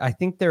numbers, I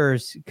think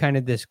there's kind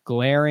of this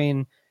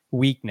glaring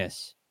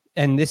weakness,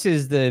 and this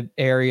is the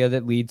area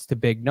that leads to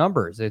big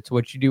numbers. It's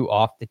what you do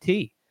off the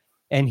tee,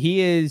 and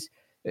he is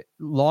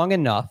long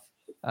enough,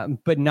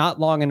 but not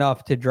long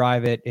enough to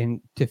drive it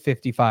into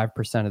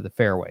 55% of the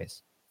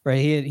fairways. Right,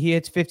 he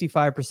hits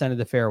 55% of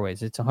the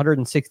fairways. It's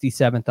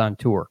 167th on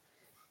tour.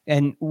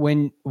 And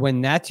when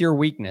that's your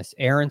weakness,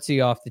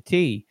 errancy off the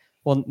tee,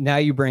 well, now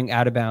you bring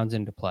out of bounds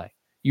into play.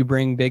 You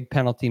bring big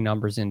penalty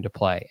numbers into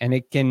play, and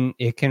it can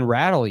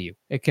rattle you.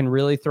 It can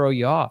really throw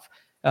you off.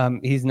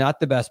 He's not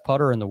the best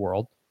putter in the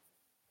world.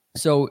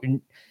 So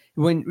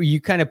when you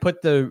kind of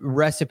put the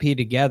recipe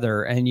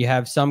together and you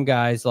have some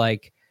guys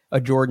like a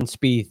Jordan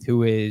Spieth,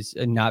 who is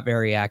not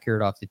very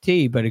accurate off the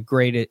tee, but a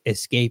great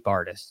escape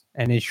artist,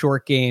 and his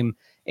short game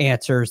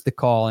answers the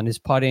call, and his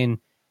putting,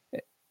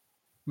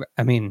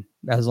 I mean,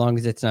 as long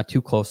as it's not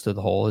too close to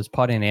the hole, his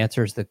putting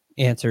answers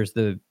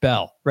the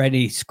bell, right?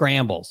 He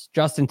scrambles.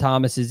 Justin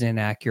Thomas is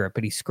inaccurate,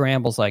 but he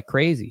scrambles like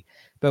crazy.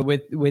 But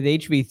with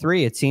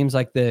HV3, it seems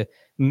like the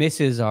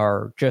misses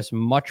are just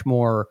much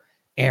more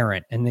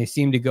errant, and they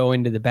seem to go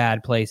into the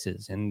bad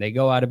places, and they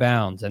go out of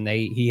bounds, and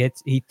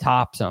he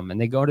tops them, and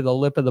they go to the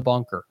lip of the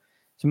bunker.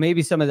 So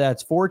maybe some of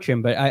that's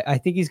fortune, but I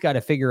think he's got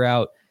to figure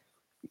out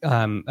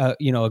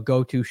a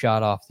go-to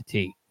shot off the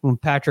tee. When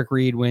Patrick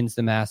Reed wins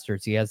the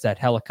Masters, he has that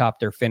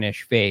helicopter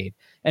finish fade.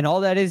 And all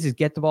that is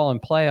get the ball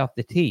and play off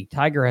the tee.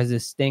 Tiger has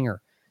his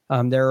stinger.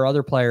 There are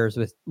other players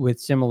with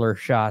similar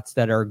shots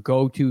that are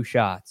go-to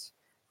shots.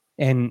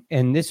 And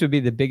this would be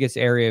the biggest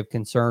area of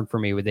concern for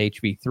me with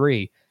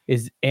HV3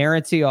 is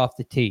errancy off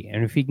the tee.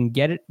 And if he can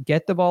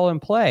get the ball in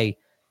play,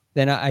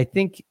 then I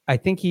think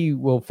he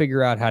will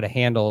figure out how to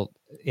handle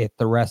it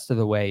the rest of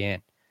the way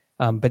in.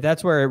 But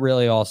that's where it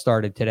really all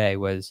started today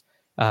was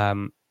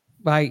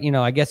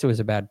I guess it was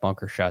a bad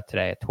bunker shot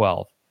today at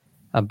 12,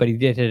 but he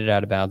did hit it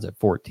out of bounds at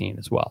 14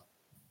 as well.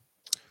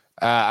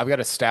 I've got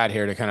a stat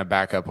here to kind of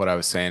back up what I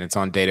was saying. It's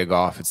on Data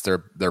Golf. It's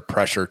their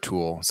pressure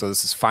tool. So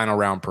this is final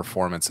round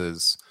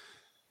performances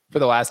for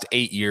the last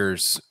 8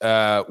 years.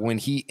 When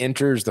he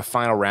enters the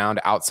final round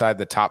outside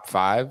the top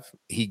 5,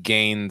 he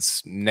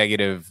gains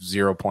negative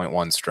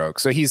 0.1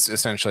 strokes. So he's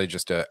essentially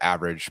just an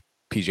average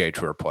PGA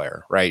Tour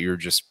player, right? You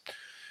just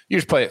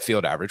play at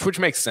field average, which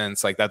makes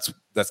sense. Like that's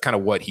kind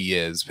of what he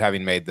is,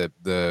 having made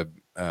the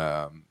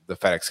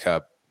FedEx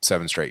Cup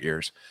 7 straight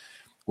years.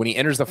 When he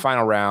enters the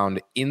final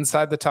round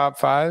inside the top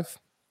 5,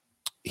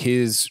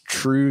 his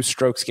true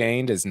strokes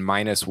gained is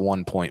minus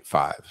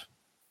 1.5.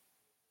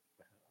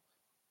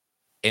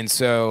 And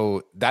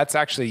so that's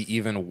actually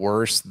even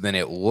worse than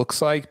it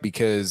looks like,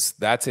 because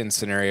that's in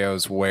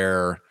scenarios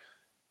where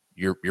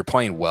you're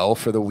playing well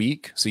for the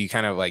week. So you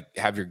kind of like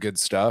have your good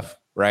stuff,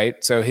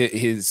 right? So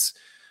his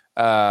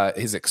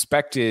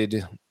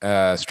expected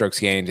strokes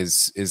gained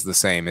is the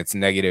same. It's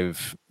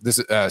negative.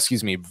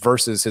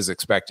 Versus his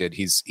expected,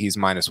 he's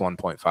minus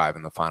 1.5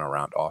 in the final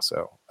round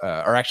also,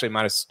 or actually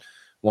minus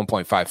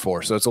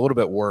 1.54. So it's a little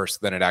bit worse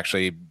than it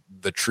actually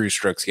the true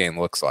strokes gain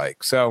looks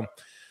like. So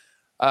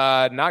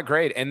not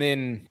great. And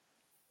then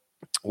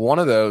one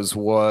of those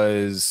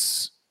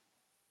was,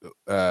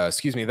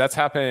 that's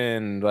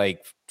happened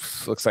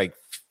looks like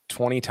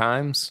 20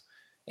 times.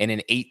 And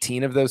in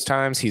 18 of those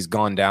times, he's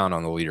gone down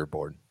on the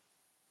leaderboard.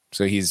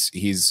 So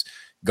he's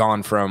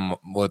gone from,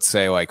 let's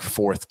say, like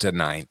 4th to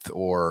 9th,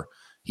 or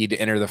he'd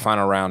enter the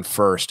final round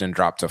 1st and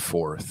drop to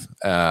 4th.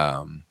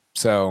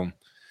 So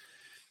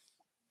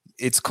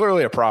it's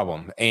clearly a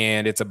problem,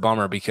 and it's a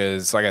bummer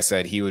because, like I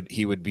said, he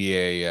would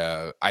be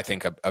I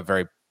think a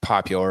very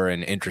popular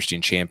and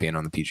interesting champion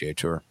on the PGA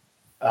Tour.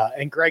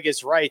 And Greg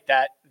is right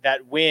that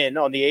win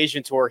on the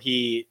Asian Tour,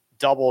 he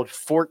doubled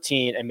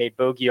 14 and made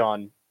bogey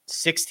on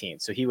 16.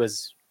 So he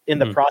was in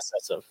the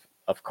process of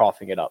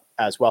coughing it up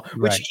as well,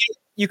 which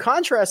you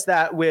contrast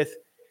that with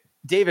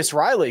Davis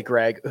Riley,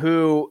 Greg,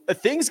 who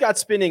things got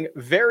spinning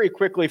very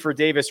quickly for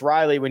Davis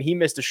Riley when he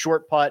missed a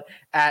short putt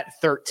at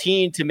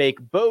 13 to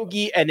make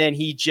bogey. And then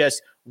he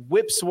just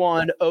whips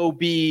one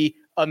OB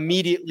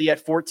immediately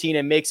at 14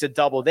 and makes a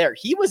double there.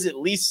 He was at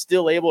least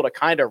still able to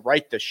kind of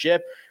right the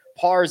ship.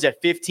 Pars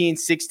at 15,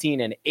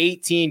 16, and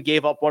 18,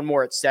 gave up one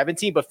more at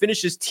 17, but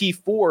finishes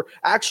T4,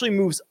 actually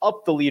moves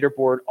up the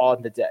leaderboard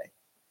on the day.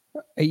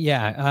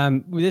 Yeah,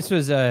 this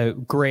was a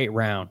great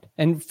round.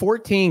 And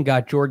 14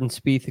 got Jordan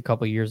Spieth a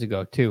couple years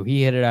ago, too.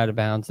 He hit it out of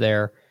bounds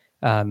there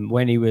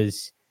when he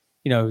was,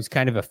 it was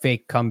kind of a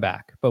fake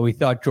comeback. But we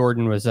thought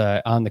Jordan was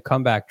on the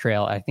comeback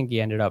trail. I think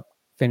he ended up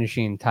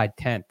finishing tied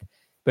 10th.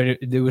 But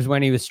it was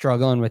when he was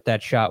struggling with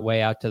that shot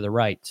way out to the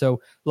right.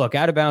 So, look,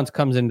 out of bounds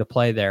comes into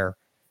play there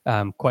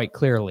quite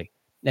clearly.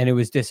 And it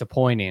was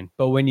disappointing.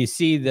 But when you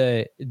see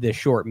the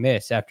short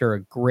miss after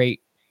a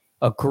great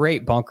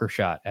bunker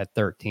shot at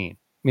 13,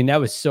 I mean,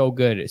 that was so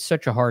good. It's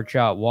such a hard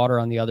shot. Water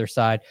on the other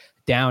side,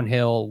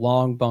 downhill,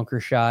 long bunker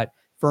shot,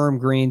 firm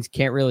greens,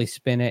 can't really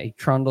spin it. He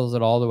trundles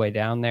it all the way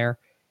down there.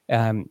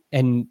 And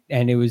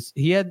it was,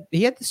 he had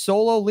the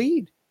solo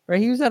lead,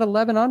 right? He was at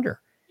 11 under.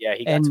 Yeah,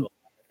 he got to 11,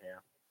 yeah.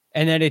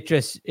 And then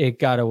it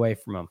got away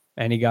from him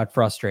and he got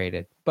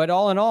frustrated. But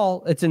all in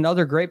all, it's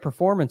another great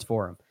performance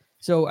for him.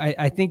 So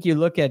I think you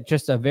look at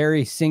just a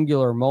very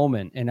singular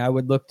moment, and I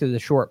would look to the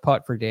short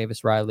putt for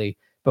Davis Riley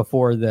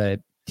before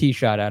the tee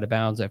shot out of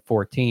bounds at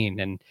 14,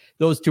 and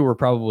those two were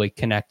probably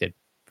connected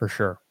for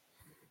sure.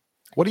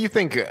 What do you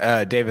think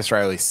Davis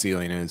Riley's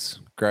ceiling is,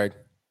 Greg?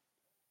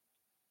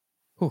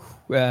 We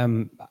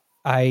got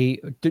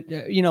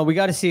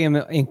to see him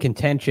in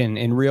contention,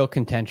 in real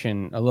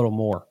contention, a little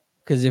more,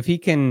 because if he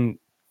can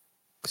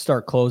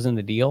start closing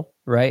the deal,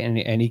 right,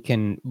 and he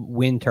can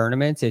win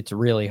tournaments, it's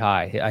really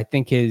high. I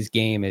think his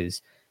game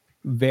is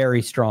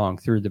very strong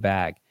through the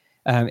bag.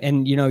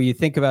 And, you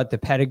think about the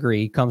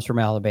pedigree. He comes from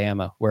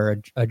Alabama,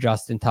 where a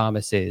Justin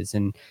Thomas is.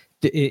 And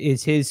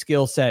is his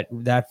skill set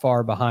that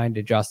far behind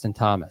a Justin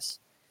Thomas?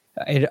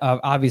 It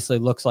obviously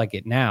looks like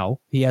it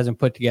now. He hasn't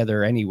put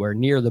together anywhere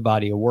near the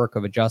body of work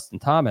of a Justin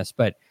Thomas,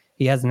 but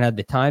he hasn't had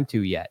the time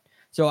to yet.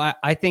 So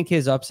I think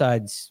his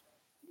upside's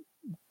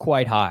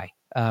quite high.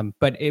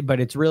 But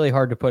it's really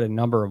hard to put a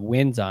number of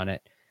wins on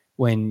it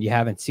when you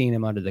haven't seen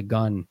him under the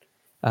gun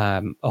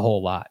a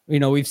whole lot.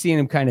 We've seen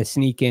him kind of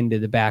sneak into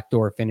the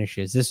backdoor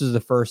finishes. This is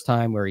the first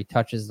time where he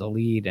touches the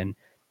lead and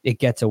it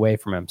gets away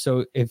from him.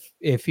 So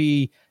if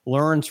he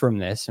learns from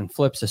this and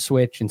flips a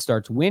switch and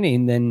starts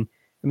winning, then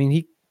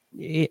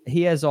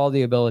he has all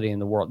the ability in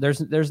the world.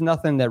 There's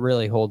nothing that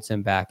really holds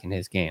him back in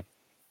his game.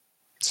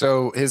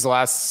 So his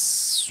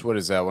last, what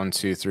is that? 1,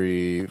 2,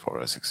 3, 4,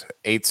 5, 6,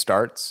 8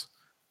 starts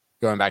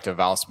going back to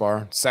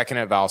Valspar. Second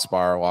at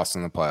Valspar, lost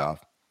in the playoff.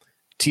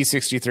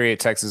 T63 at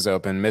Texas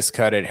Open,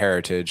 miscut at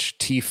Heritage,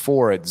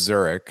 T4 at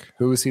Zurich.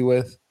 Who was he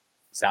with?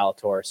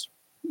 Zalatoris.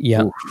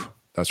 Yeah,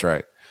 that's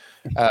right.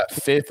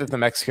 5th at the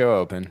Mexico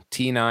Open,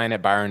 T9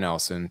 at Byron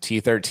Nelson,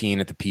 T13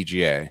 at the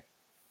PGA.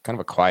 Kind of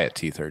a quiet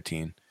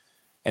T13.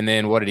 And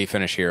then what did he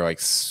finish here? Like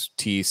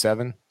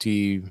T7?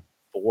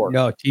 T4.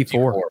 No,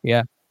 T4.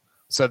 Yeah.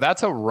 So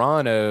that's a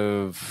run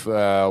of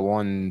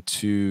 1,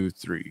 2,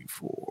 3,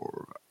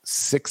 4,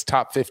 6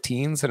 top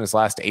 15s in his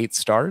last 8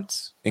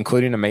 starts,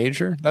 including a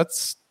major. That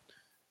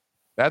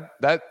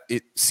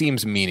it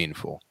seems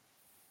meaningful.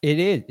 It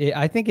is.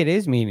 I think it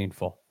is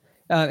meaningful.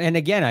 And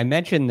again, I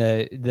mentioned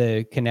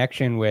the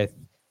connection with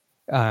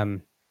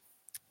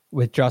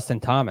Justin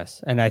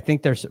Thomas, and I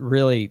think there's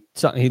really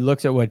something. He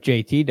looks at what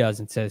JT does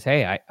and says,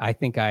 "Hey, I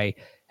think I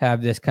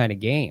have this kind of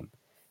game."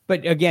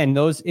 But again,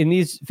 those in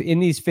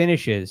these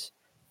finishes,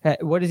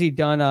 what has he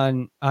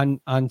done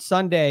on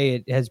Sunday?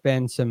 It has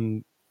been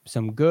some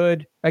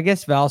good. I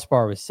guess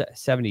Valspar was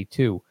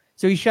 72,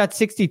 so he shot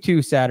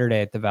 62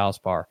 Saturday at the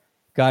Valspar,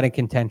 got in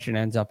contention,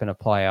 ends up in a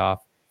playoff,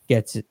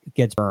 gets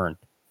burned.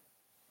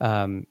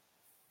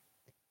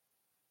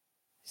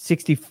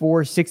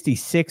 64,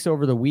 66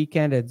 over the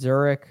weekend at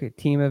Zurich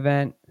team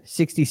event,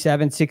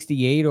 67,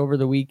 68 over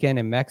the weekend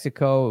in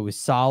Mexico. It was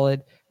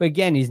solid. But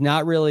again, he's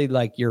not really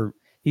like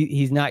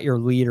he's not your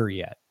leader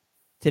yet.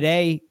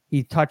 Today,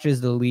 he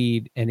touches the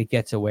lead and it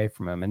gets away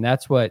from him. And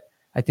that's what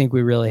I think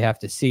we really have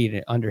to see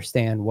to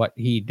understand what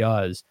he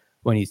does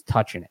when he's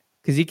touching it.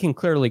 Because he can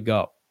clearly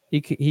go.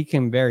 He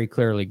can very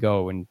clearly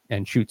go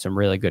and shoot some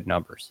really good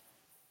numbers.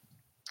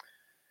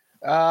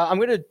 I'm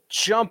going to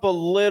jump a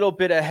little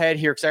bit ahead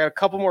here because I got a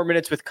couple more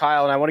minutes with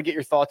Kyle, and I want to get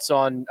your thoughts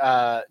on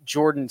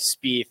Jordan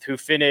Spieth, who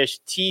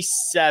finished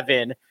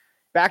T7,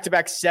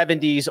 back-to-back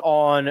 70s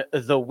on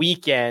the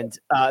weekend.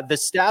 The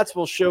stats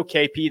will show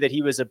KP that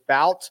he was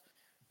about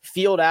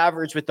field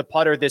average with the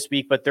putter this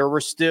week, but there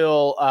were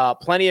still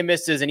plenty of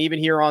misses, and even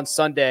here on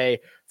Sunday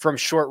from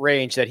short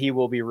range that he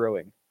will be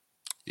ruining.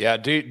 Yeah,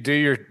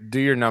 do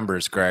your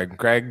numbers, Greg.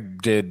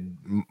 Greg did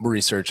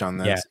research on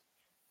this.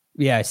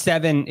 Yeah,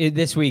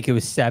 this week it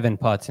was 7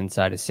 putts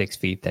inside of 6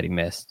 feet that he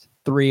missed.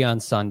 3 on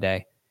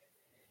Sunday.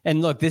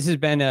 And look, this has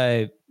been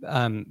a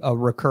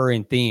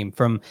recurring theme.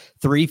 From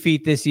 3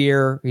 feet this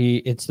year,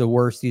 it's the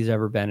worst he's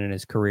ever been in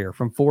his career.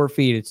 From 4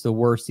 feet, it's the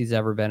worst he's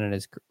ever been in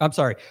his. I'm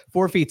sorry,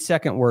 4 feet,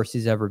 second worst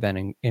he's ever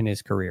been in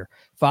his career.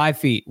 5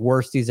 feet,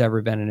 worst he's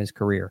ever been in his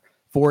career.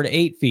 4 to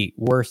 8 feet,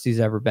 worst he's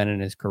ever been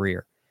in his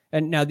career.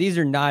 And now these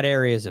are not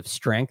areas of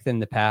strength in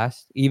the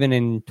past. Even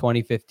in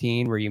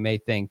 2015, where you may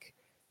think,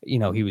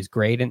 he was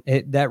great, and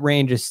that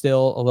range is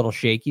still a little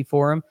shaky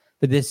for him.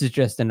 But this is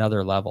just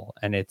another level,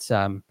 and it's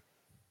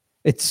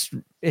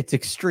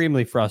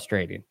extremely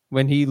frustrating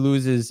when he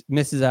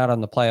misses out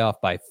on the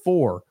playoff by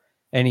 4,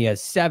 and he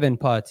has 7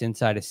 putts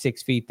inside of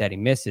 6 feet that he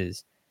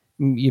misses.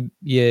 You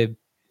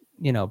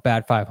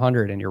bat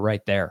 500, and you're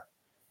right there.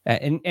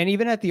 And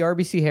even at the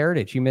RBC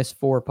Heritage, you missed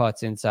 4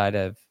 putts inside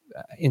of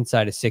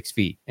 6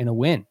 feet in a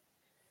win.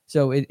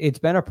 So it's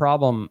been a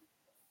problem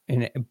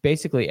in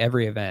basically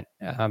every event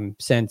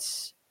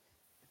since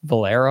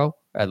Valero,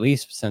 at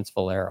least since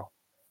Valero.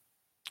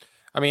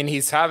 I mean,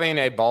 he's having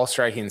a ball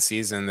striking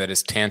season that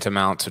is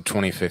tantamount to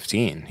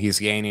 2015. He's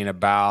gaining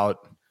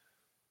about,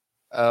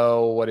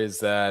 what is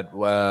that?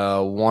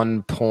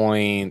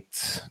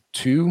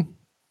 1.2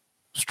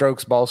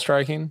 strokes ball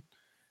striking.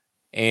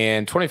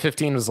 And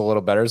 2015 was a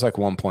little better. It's like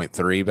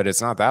 1.3, but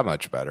it's not that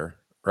much better,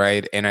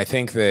 right? And I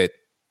think that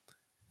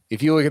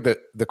if you look at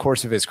the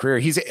course of his career,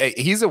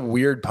 he's a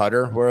weird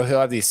putter where he'll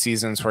have these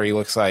seasons where he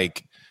looks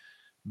like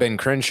Ben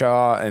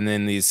Crenshaw, and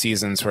then these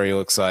seasons where he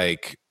looks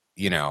like,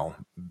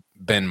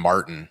 Ben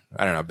Martin.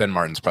 I don't know. Ben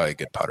Martin's probably a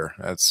good putter.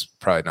 That's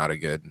probably not a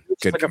good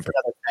comparison.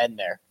 Ben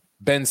there.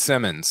 Ben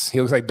Simmons. He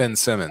looks like Ben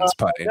Simmons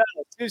putting. No,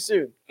 too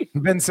soon.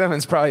 Ben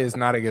Simmons probably is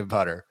not a good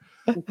putter.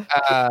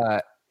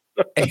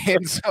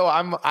 And so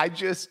I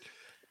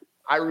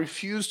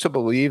refuse to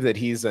believe that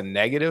he's a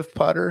negative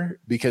putter,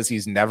 because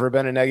he's never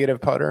been a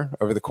negative putter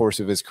over the course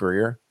of his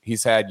career.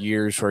 He's had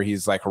years where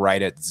he's like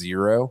right at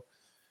 0,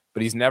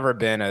 but he's never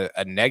been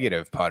a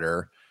negative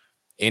putter.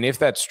 And if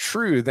that's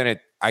true, then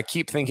I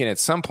keep thinking at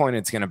some point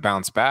it's going to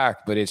bounce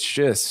back, but it's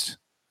just,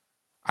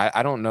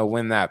 I don't know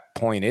when that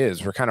point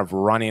is. We're kind of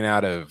running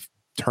out of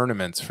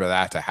tournaments for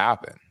that to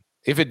happen.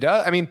 If it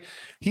does, I mean,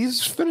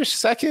 he's finished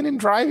second in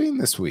driving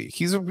this week.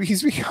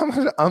 He's become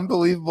an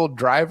unbelievable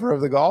driver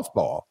of the golf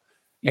ball.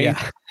 And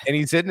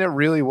he's hitting it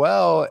really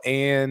well.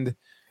 And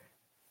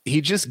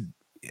he just,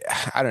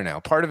 I don't know.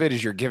 Part of it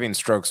is you're giving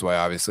strokes away,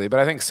 obviously, but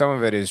I think some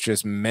of it is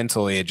just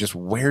mentally, it just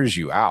wears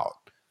you out.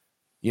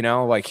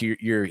 Like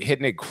you're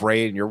hitting it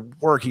great and you're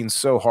working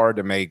so hard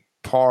to make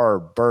par,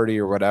 birdie,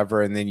 or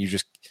whatever, and then you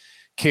just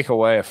kick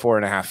away a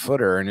 4.5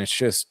 footer, and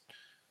it's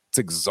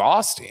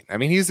exhausting. I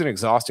mean, he's an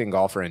exhausting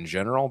golfer in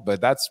general,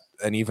 but that's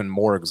an even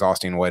more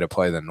exhausting way to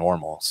play than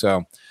normal.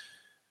 So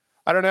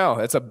I don't know.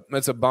 It's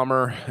a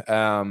bummer.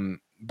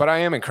 But I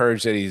am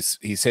encouraged that he's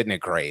hitting it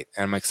great.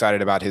 And I'm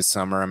excited about his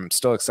summer. I'm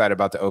still excited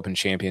about the Open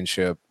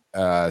Championship.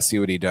 See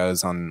what he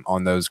does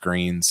on those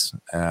greens.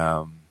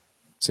 So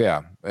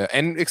yeah,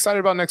 and excited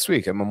about next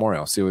week at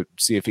Memorial. See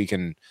if he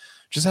can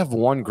just have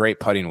one great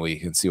putting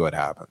week and see what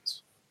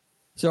happens.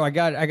 So I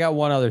got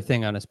one other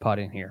thing on his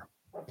putting here.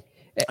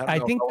 I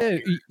think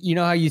that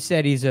how you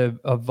said he's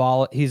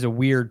he's a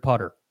weird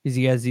putter.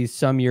 He has these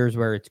some years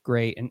where it's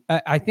great, and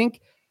I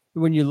think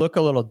when you look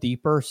a little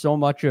deeper, so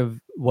much of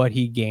what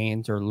he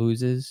gains or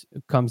loses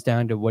comes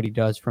down to what he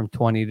does from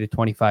 20 to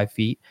 25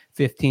 feet,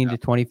 15 to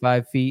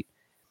 25 feet.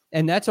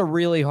 And that's a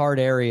really hard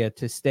area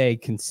to stay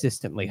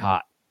consistently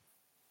hot,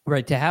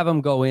 right? To have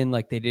him go in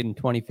like they did in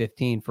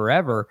 2015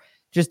 forever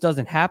just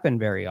doesn't happen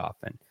very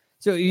often.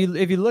 So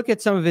if you look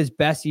at some of his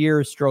best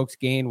years, strokes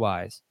gain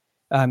wise,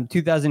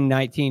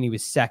 2019, he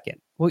was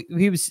second. Well,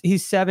 he's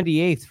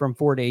 78th from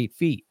 4 to 8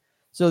 feet.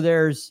 So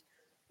there's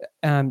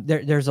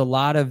a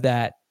lot of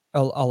that.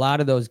 A lot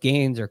of those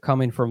gains are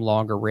coming from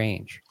longer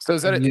range. So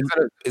is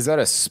that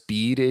a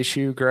speed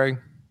issue, Greg?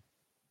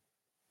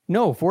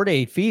 No, 4 to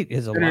 8 feet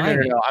is a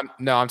line.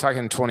 No, I'm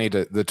talking 20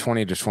 to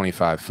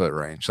 25 foot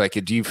range. Like,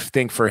 do you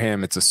think for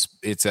him it's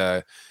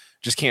a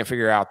just can't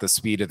figure out the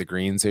speed of the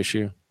greens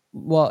issue?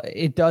 Well,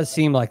 it does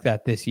seem like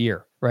that this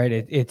year, right?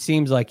 It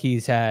seems like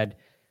he's had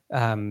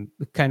kind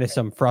of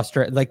some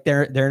frustration. Like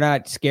they're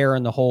not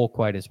scaring the hole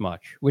quite as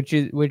much, which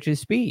is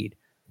speed.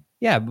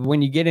 Yeah, but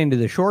when you get into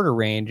the shorter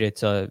range,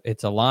 it's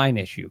a line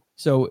issue.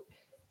 So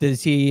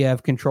does he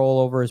have control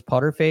over his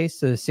putter face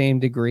to the same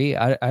degree?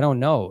 I don't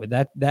know.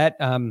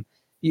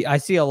 I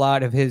see a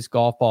lot of his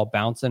golf ball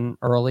bouncing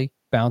early,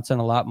 bouncing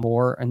a lot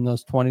more in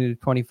those 20 to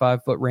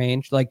 25 foot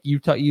range. Like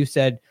you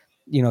said,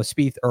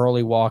 Spieth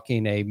early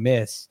walking a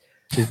miss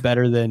is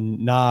better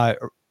than not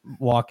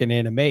walking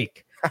in a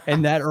make.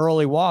 And that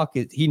early walk,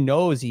 he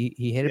knows he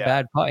hit a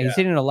bad putt. He's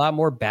hitting a lot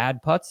more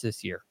bad putts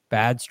this year,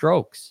 bad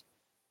strokes.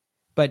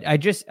 But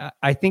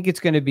I think it's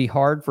going to be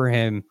hard for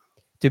him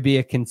to be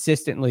a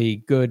consistently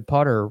good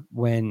putter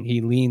when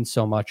he leans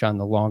so much on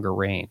the longer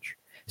range.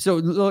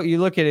 So you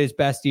look at his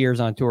best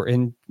years on tour.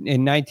 In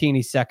 19,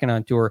 he's second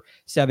on tour,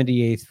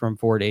 78th from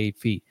 4 to 8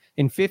 feet.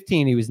 In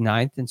 15, he was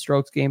 9th in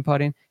strokes gained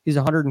putting. He's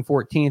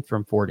 114th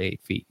from 4 to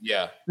 8 feet.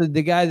 Yeah.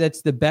 The guy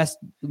that's the best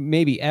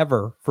maybe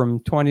ever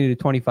from 20 to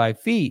 25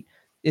 feet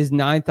is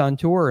 9th on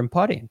tour in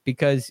putting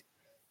because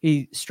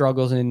he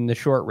struggles in the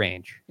short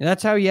range. And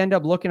that's how you end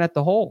up looking at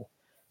the hole.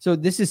 So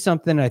this is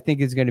something I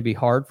think is going to be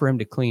hard for him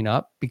to clean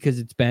up because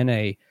it's been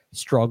a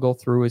struggle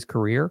through his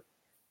career.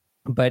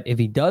 But if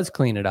he does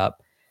clean it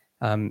up,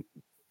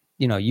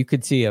 you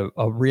could see a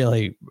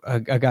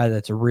guy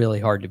that's really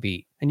hard to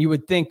beat. And you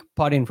would think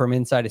putting from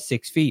inside of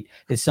 6 feet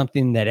is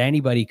something that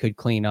anybody could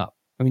clean up.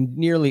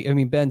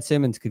 Ben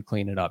Simmons could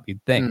clean it up,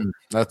 you'd think.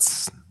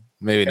 That's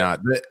maybe not.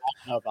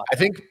 I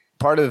think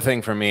part of the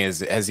thing for me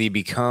is, has he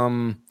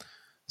become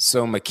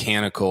so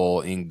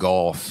mechanical in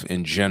golf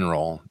in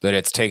general that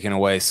it's taken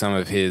away some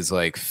of his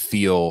like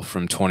feel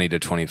from 20 to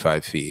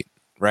 25 feet,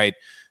 right?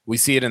 We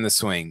see it in the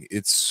swing.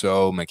 It's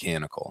so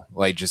mechanical.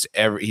 Like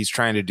he's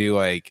trying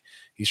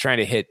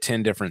to hit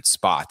 10 different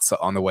spots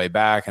on the way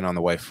back and on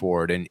the way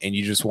forward. And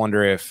you just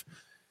wonder if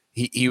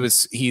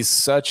he's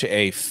such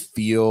a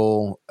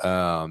feel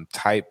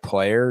type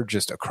player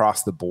just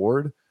across the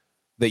board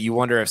that you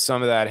wonder if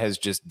some of that has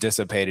just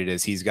dissipated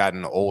as he's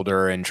gotten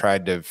older and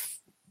tried to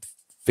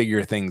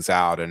figure things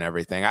out and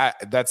everything.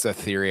 That's a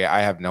theory.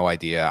 I have no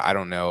idea. I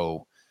don't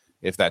know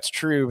if that's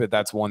true, but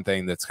that's one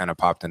thing that's kind of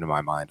popped into my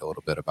mind a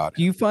little bit about it.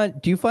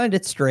 Do you find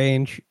it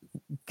strange?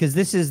 Because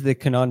this is the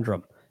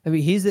conundrum. I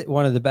mean, he's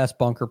one of the best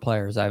bunker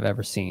players I've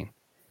ever seen.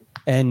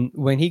 And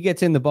when he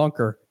gets in the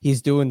bunker,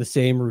 he's doing the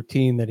same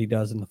routine that he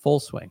does in the full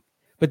swing,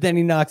 but then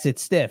he knocks it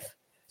stiff.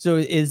 So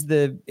is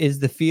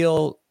the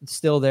feel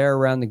still there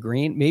around the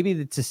green? Maybe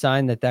it's a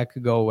sign that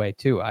could go away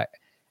too.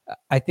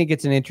 I think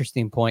it's an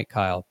interesting point,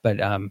 Kyle, but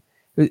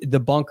the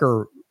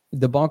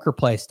bunker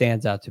play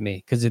stands out to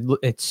me because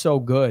it's so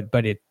good,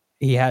 but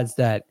he has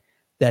that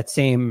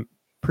same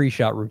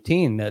pre-shot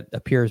routine that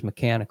appears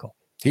mechanical.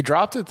 He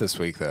dropped it this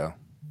week though.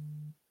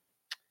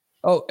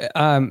 Oh,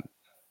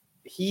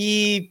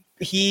 he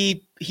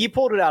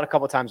pulled it out a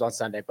couple times on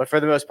Sunday, but for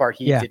the most part,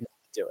 he didn't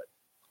do it.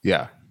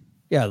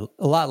 Yeah,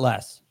 a lot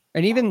less,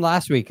 and even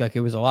last week, like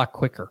it was a lot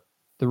quicker.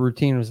 The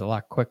routine was a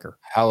lot quicker.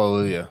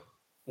 Hallelujah.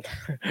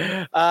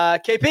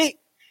 KP,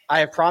 I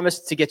have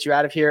promised to get you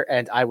out of here,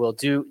 and I will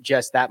do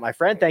just that, my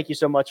friend. Thank you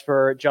so much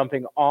for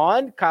jumping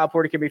on. Kyle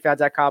Porter can be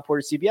found at Kyle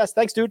Porter CBS.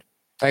 Thanks, dude.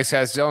 Thanks,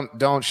 guys.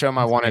 Don't show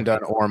my one and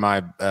done or my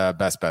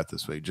best bet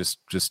this week. Just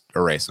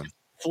erase them.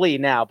 Flee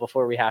now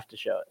before we have to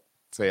show it.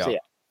 See ya.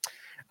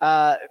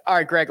 All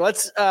right, Greg,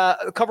 let's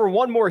cover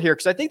one more here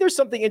because I think there's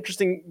something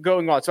interesting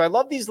going on. So I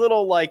love these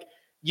little,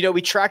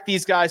 we track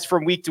these guys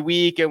from week to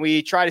week and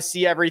we try to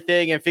see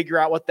everything and figure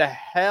out what the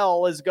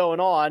hell is going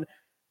on.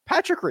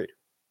 Patrick Reed.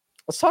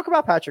 Let's talk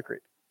about Patrick Reed.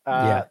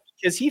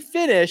 Because he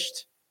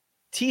finished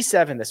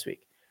T7 this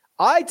week.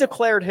 I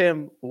declared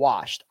him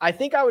washed. I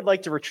think I would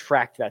like to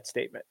retract that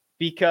statement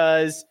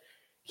because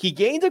he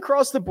gained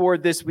across the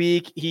board this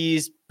week.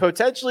 He's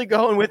potentially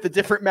going with a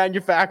different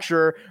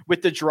manufacturer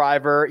with the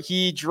driver.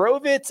 He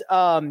drove it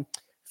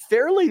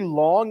fairly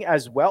long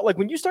as well. Like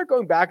when you start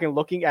going back and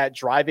looking at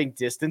driving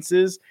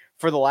distances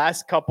for the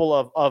last couple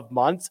of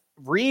months,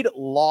 Reed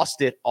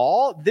lost it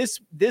all. This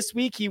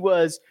week he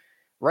was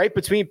right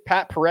between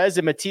Pat Perez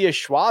and Matthias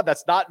Schwab.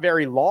 That's not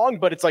very long,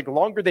 but it's like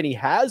longer than he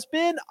has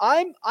been.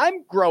 I'm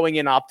growing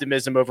in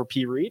optimism over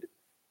P. Reed.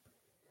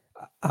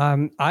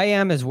 I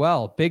am as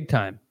well, big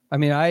time. I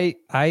mean,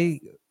 I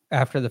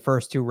after the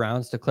first 2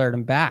 rounds declared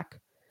him back,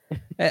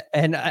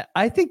 and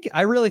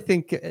I really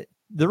think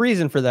the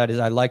reason for that is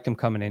I liked him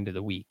coming into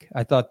the week.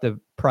 I thought the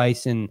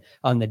price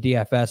on the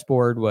DFS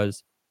board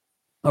was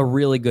a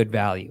really good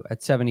value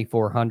at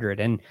 7,400,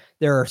 and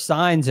there are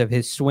signs of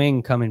his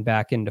swing coming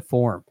back into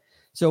form.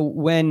 So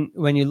when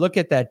you look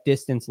at that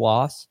distance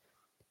loss,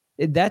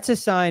 that's a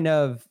sign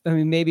of, I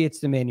mean, maybe it's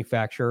the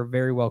manufacturer,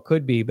 very well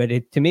could be, but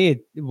to me,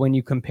 when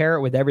you compare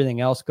it with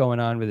everything else going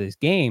on with his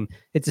game,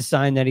 it's a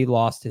sign that he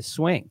lost his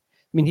swing.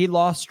 I mean, he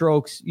lost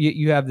strokes.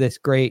 You have this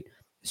great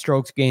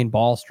strokes gain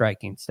ball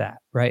striking stat,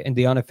 right? And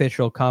the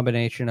unofficial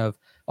combination of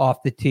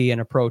off the tee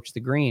and approach the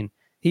green.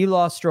 He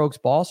lost strokes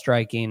ball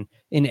striking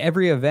in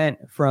every event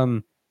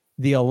from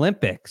the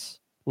Olympics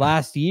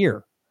last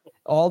year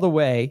all the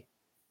way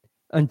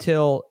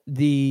until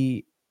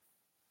the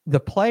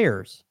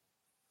players.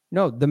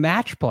 No, the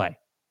match play.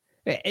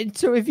 And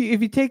so if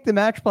you take the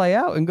match play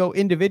out and go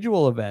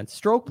individual events,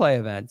 stroke play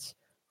events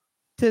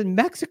to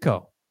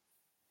Mexico,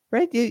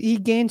 right? He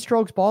gained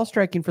strokes ball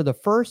striking for the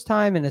first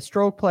time in a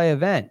stroke play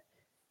event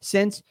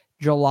since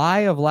July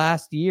of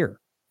last year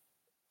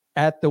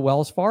at the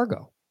Wells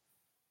Fargo.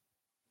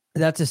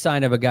 That's a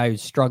sign of a guy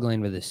who's struggling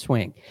with his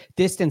swing.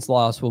 Distance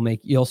loss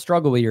you'll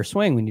struggle with your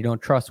swing when you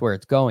don't trust where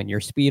it's going. Your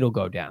speed will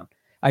go down.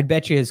 I'd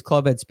bet you his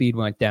club head speed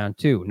went down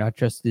too, not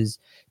just his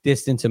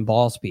distance and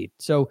ball speed.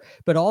 So,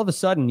 but all of a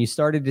sudden you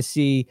started to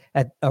see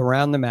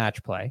around the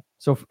match play.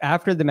 So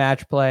after the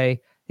match play,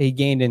 he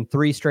gained in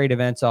 3 straight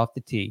events off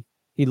the tee.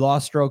 He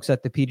lost strokes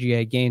at the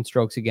PGA, gained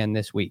strokes again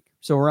this week.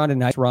 So we're on a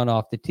nice run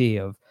off the tee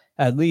of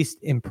at least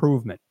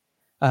improvement.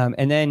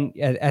 And then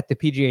at the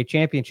PGA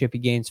Championship, he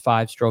gains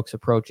 5 strokes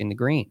approaching the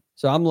green.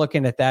 So I'm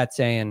looking at that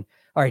saying,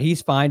 all right,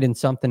 he's finding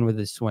something with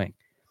his swing.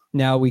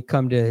 Now we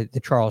come to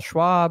the Charles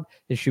Schwab.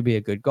 This should be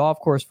a good golf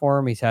course for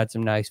him. He's had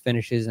some nice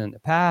finishes in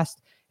the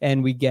past.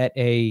 And we get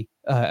a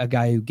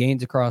guy who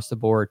gains across the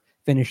board,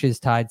 finishes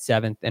tied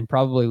 7th, and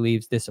probably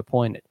leaves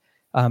disappointed.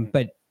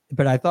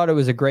 But I thought it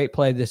was a great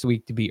play this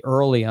week to be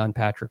early on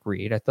Patrick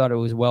Reed. I thought it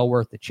was well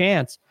worth the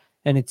chance,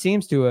 and it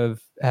seems to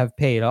have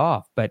paid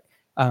off. But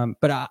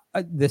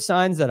the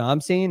signs that I'm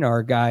seeing are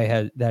a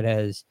guy that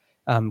has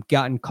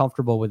gotten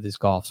comfortable with his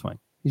golf swing.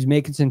 He's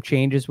making some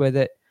changes with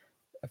it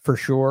for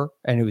sure,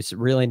 and it was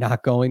really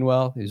not going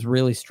well. He was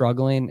really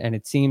struggling, and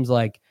it seems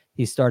like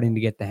he's starting to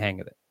get the hang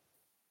of it.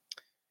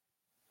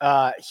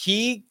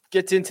 He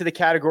gets into the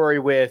category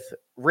with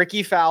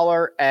Ricky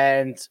Fowler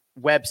and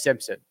Webb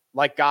Simpson,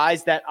 like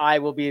guys that I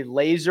will be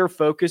laser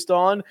focused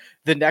on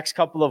the next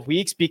couple of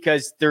weeks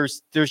because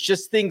there's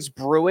just things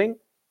brewing.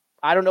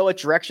 I don't know what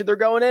direction they're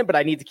going in, but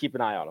I need to keep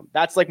an eye on them.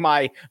 That's like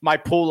my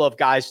pool of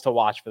guys to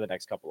watch for the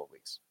next couple of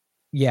weeks.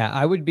 Yeah,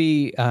 I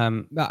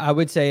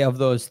would say of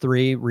those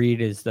 3, Reed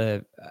is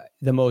the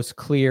most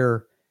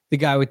clear, the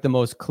guy with the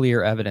most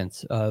clear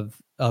evidence of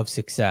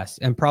success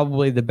and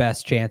probably the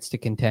best chance to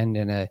contend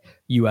in a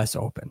U.S.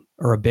 Open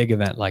or a big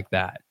event like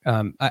that.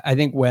 I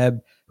think Webb,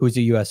 who's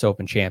a U.S.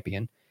 Open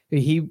champion,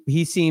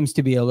 he seems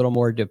to be a little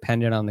more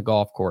dependent on the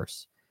golf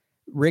course.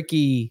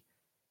 Ricky,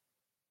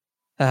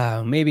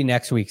 maybe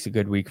next week's a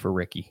good week for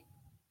Ricky,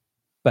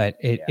 but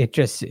it's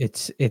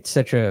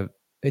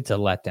a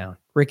letdown.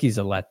 Ricky's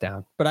a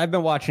letdown, but I've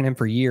been watching him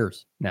for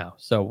years now,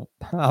 so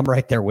I'm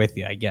right there with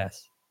you, I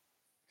guess.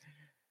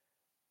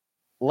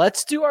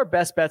 Let's do our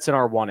best bets in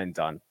our one and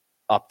done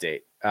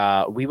update.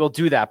 We will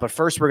do that, but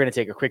first we're going to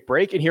take a quick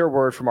break and hear a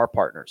word from our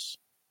partners.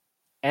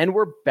 And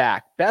we're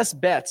back.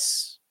 Best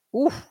bets.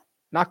 Oof,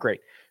 not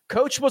great.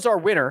 Coach was our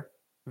winner.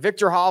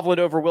 Victor Hovland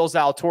over Will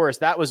Zalatoris.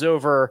 That was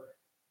over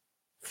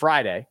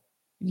Friday.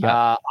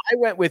 Yeah. I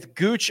went with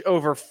Gooch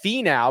over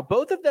Finau.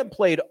 Both of them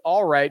played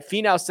all right.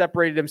 Finau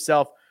separated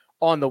himself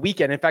on the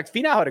weekend. In fact,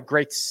 Finau had a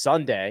great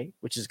Sunday,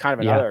 which is kind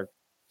of another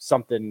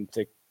something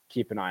to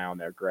keep an eye on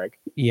there, Greg.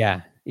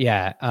 Yeah.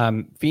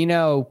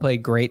 Finau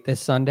played great this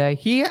Sunday.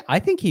 I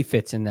think he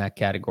fits in that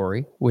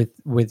category with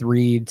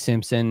Reed,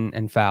 Simpson,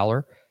 and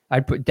Fowler.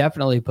 I'd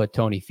definitely put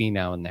Tony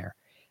Finau in there.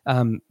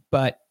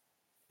 But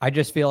I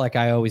just feel like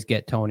I always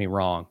get Tony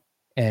wrong,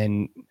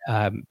 and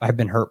I've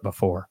been hurt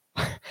before.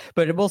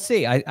 But we'll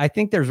see. I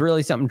think there's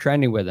really something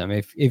trending with him.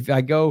 If I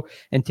go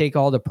and take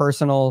all the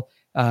personal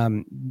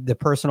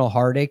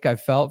heartache I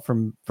felt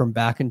from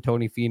backing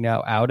Tony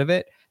Finau out of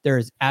it, there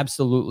is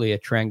absolutely a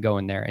trend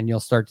going there, and you'll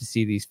start to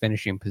see these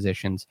finishing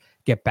positions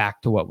get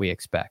back to what we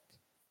expect.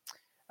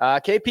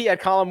 KP had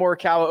Colin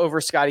Morikawa over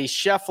Scotty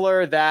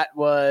Scheffler. That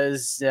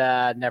was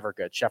never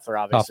good. Scheffler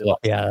obviously.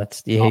 Yeah,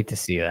 you hate to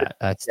see that.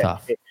 That's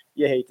tough.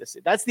 You hate to see.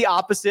 That's the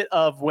opposite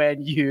of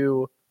when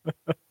you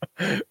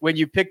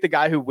pick the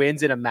guy who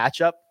wins in a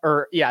matchup.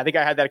 Or I think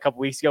I had that a couple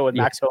weeks ago when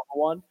Max Homa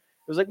won. It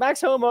was like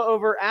Max Homa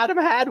over Adam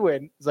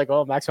Hadwin. It's like,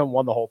 oh, Max Homa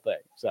won the whole thing.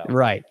 So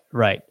right.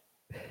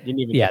 You didn't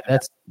even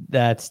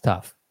that's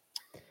tough.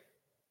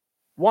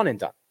 One and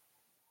done.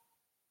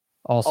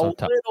 Also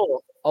tough.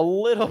 A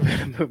little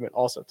bit of movement.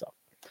 Also tough.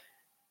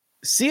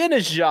 Sia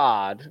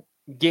Nejad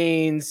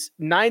gains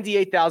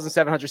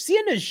 98,700.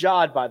 Sia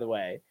Nejad, by the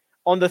way,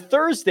 on the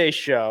Thursday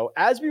show,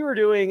 as we were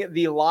doing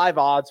the live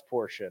odds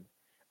portion,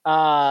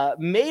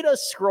 made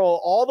us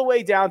scroll all the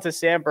way down to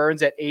Sam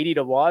Burns at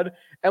 80-1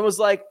 and was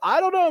like, I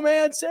don't know,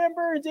 man, Sam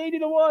Burns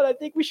 80-1. I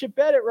think we should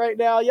bet it right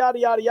now, yada,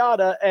 yada,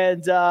 yada.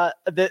 And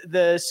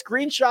the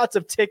screenshots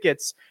of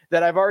tickets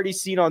that I've already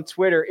seen on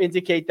Twitter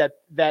indicate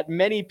that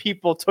many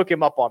people took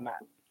him up on that.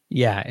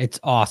 Yeah, it's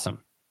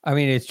awesome. I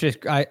mean, it's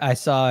just, I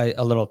saw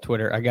a little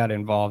Twitter. I got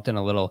involved in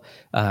a little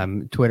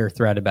Twitter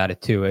thread about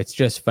it too. It's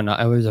just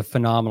it was a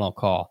phenomenal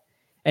call.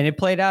 And it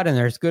played out, and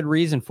there's good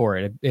reason for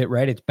it.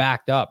 Right? It's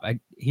backed up.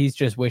 He's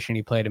just wishing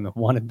he played him at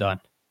one and done.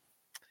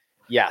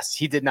 Yes,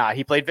 he did not.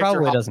 He played Victor.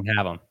 Probably doesn't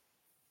have him.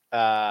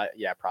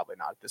 Yeah, probably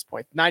not at this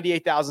point.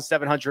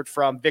 98,700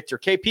 from Victor.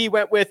 KP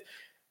went with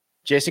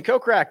Jason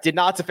Kokrak. Did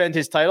not defend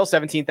his title.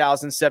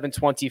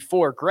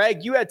 17,724.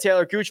 Greg, you had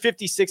Taylor Gooch.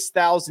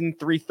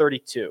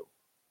 56,332.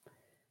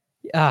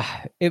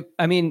 I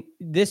mean,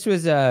 this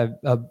was a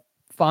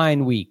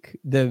fine week.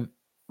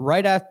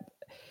 Right after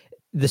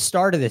the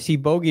start of this, he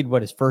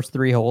bogeyed his first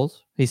 3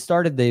 holes. He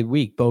started the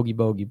week bogey,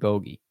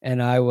 and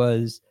he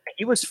was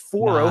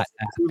 4-0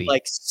 through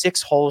like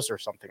 6 holes or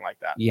something like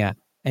that. Yeah,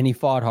 and he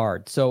fought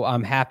hard. So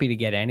I'm happy to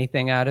get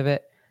anything out of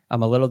it.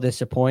 I'm a little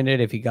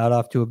disappointed if he got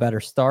off to a better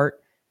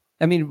start.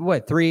 I mean,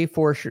 3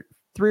 or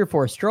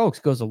 4 strokes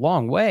goes a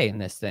long way in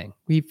this thing.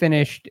 We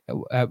finished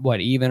at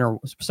even or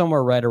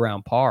somewhere right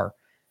around par.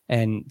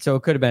 And so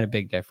it could have been a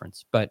big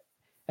difference, but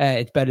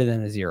it's better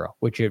than a 0,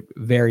 which it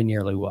very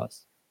nearly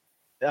was.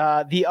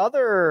 The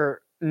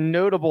other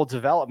notable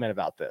development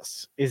about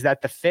this is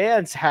that the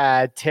fans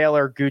had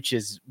Taylor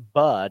Gooch's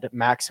bud,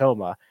 Max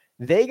Homa.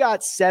 They got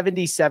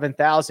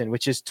 $77,000,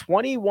 which is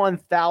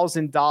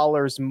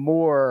 $21,000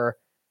 more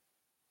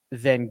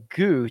than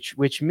Gooch,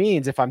 which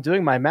means if I'm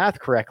doing my math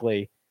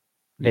correctly,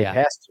 they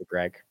passed you,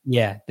 Greg.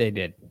 Yeah, they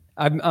did.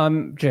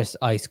 I'm just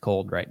ice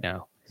cold right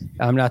now.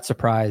 I'm not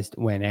surprised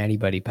when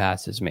anybody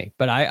passes me,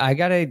 but I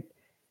gotta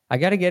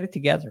get it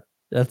together.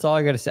 That's all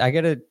I gotta say. I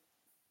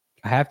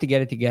have to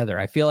get it together.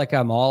 I feel like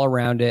I'm all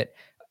around it.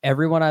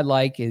 Everyone I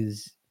like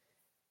is,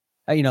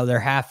 they're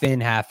half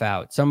in, half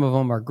out. Some of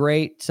them are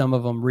great. Some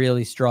of them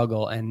really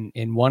struggle. And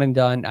in one and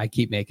done, I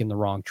keep making the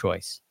wrong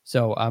choice.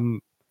 So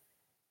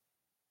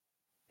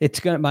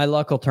my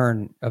luck will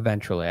turn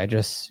eventually.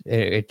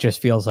 It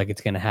just feels like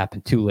it's going to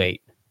happen too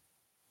late.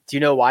 Do you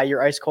know why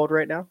you're ice cold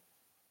right now?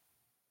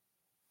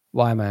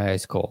 Why am I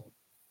ice cold?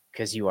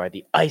 Because you are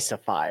the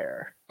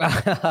ice-a-fire.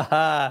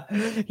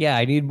 Yeah,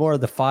 I need more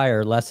of the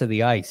fire, less of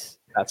the ice.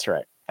 That's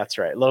right. A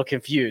little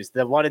confused.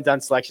 The one and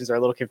done selections are a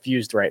little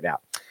confused right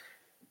now.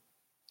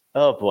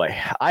 Oh boy,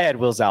 I had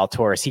Will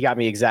Zalatoris. He got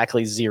me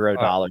exactly $0.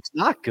 Oh.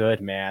 Not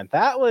good, man.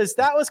 That was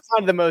kind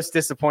of the most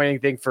disappointing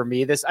thing for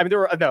me.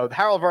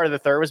 Harold Varner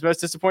III was the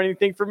most disappointing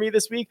thing for me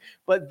this week.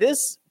 But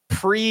this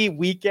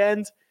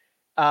pre-weekend,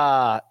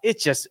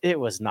 it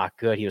was not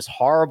good. He was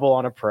horrible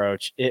on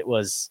approach. It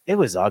was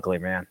ugly,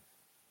 man.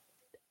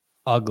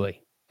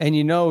 Ugly.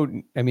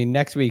 And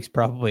next week's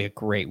probably a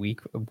great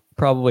week,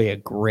 probably a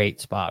great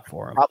spot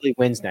for him. Probably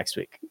wins next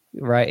week.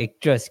 Right?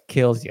 It just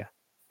kills you.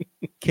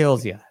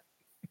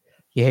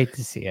 You hate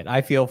to see it.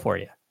 I feel for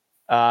you.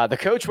 The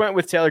coach went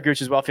with Taylor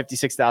Gooch as well,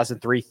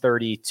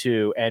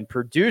 56,332. And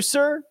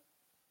producer,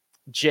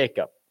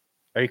 Jacob.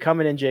 Are you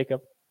coming in,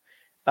 Jacob?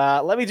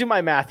 Let me do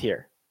my math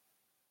here.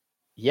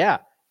 Yeah.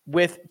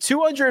 With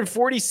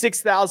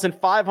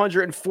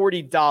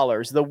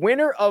 $246,540, the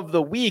winner of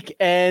the week.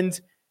 And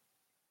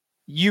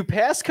you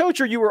passed Coach,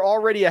 or you were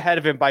already ahead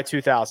of him by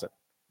 2,000?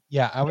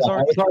 Yeah, I was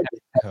already ahead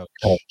of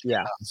Coach.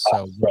 Yeah.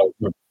 So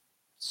we're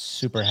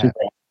super happy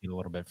to be a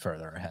little bit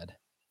further ahead.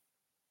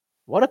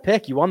 What a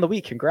pick. You won the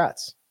week.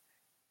 Congrats.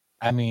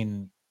 I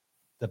mean,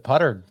 the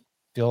putter,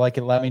 feel like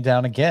it let me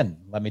down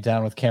again. Let me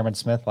down with Cameron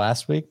Smith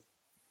last week.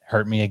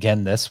 Hurt me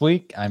again this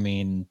week. I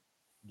mean,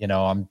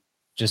 I'm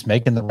just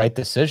making the right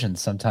decisions.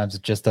 Sometimes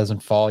it just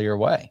doesn't fall your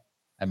way.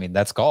 I mean,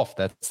 that's golf.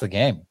 That's the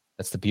game.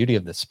 That's the beauty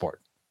of this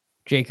sport.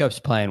 Jacob's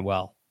playing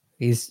well.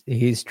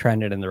 He's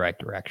trended in the right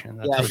direction.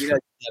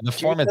 The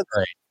form is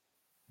great.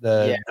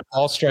 The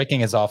ball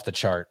striking is off the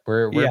chart.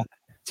 We're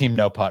team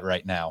no putt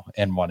right now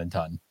and one and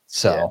done.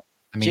 So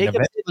I mean,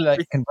 eventually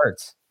that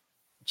converts.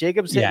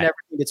 Jacob's hitting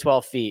everything to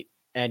 12 feet,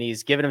 and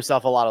he's giving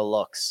himself a lot of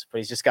looks, but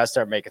he's just got to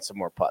start making some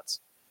more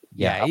putts.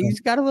 Yeah, he's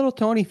got a little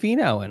Tony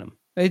Finau in him.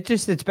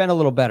 It's been a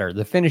little better.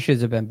 The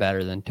finishes have been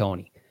better than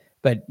Tony,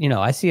 but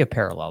I see a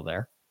parallel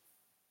there.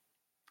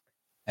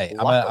 Hey,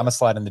 I'm gonna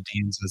slide in the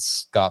Deans with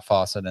Scott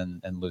Fawcett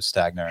and Lou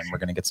Stagner, and we're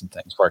gonna get some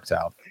things worked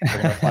out.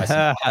 We're gonna apply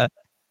some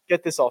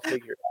get this all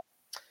figured out.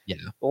 Yeah.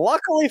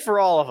 Luckily for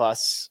all of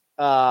us,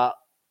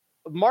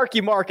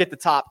 Marky Mark at the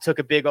top took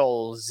a big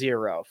old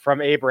 0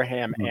 from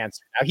Abraham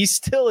Answer. Now he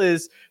still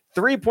is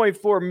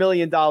 $3.4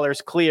 million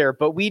clear,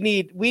 but we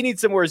need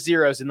some more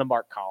zeros in the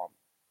Mark column.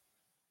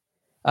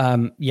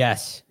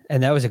 Yes,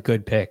 and that was a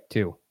good pick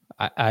too.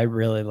 I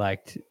really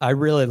liked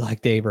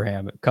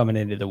Abraham coming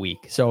into the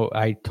week. So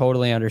I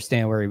totally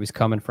understand where he was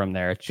coming from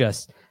there. It's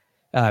just,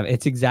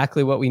 it's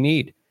exactly what we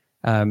need.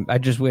 I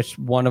just wish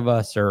one of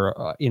us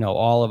or,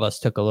 all of us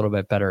took a little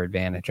bit better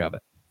advantage of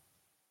it.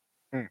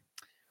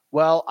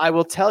 Well, I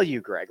will tell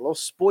you, Greg, a little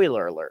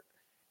spoiler alert.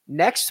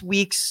 Next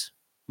week's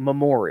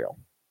Memorial,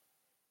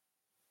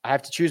 I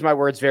have to choose my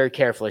words very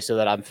carefully so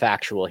that I'm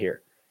factual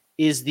here,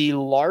 is the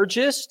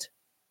largest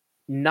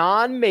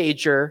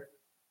non-major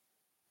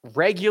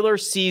regular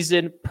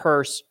season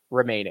purse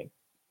remaining.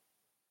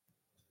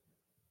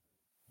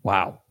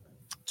 Wow.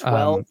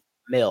 12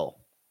 mil.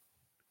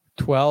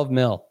 12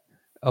 mil.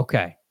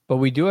 Okay. But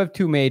we do have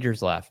 2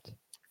 majors left.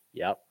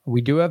 Yep.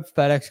 We do have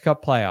FedEx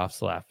Cup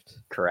playoffs left.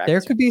 Correct.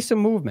 There could be some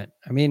movement.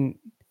 I mean,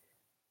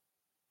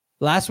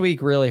 last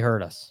week really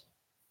hurt us.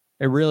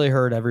 It really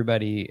hurt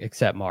everybody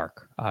except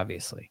Mark,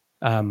 obviously.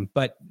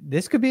 But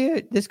this could be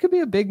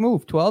a big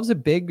move. 12's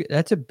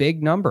that's a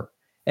big number.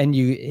 And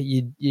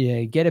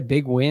you get a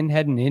big win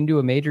heading into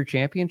a major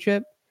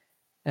championship,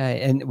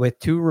 and with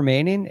 2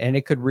 remaining, and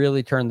it could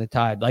really turn the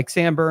tide, like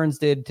Sam Burns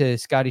did to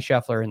Scotty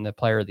Scheffler in the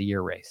Player of the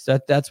Year race.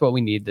 That's what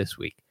we need this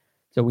week.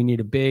 So we need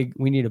a big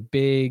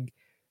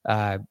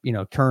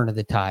turn of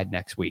the tide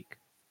next week.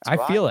 I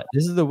feel it.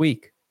 This is the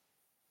week.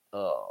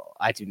 Oh,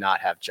 I do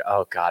not have.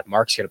 Oh God,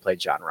 Mark's going to play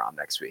John Rahm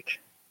next week.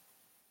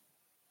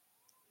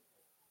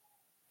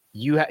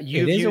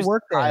 It is a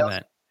workday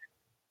event.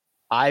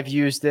 I've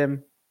used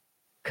him.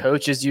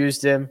 Coach has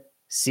used him.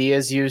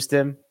 Sia's used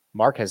him.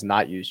 Mark has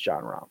not used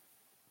John Rahm.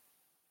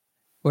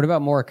 What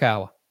about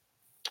Morikawa?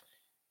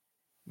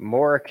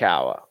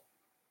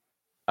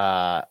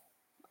 I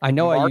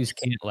know Mark I use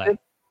Cantlay.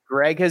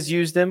 Greg has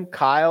used him.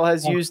 Kyle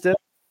has used him.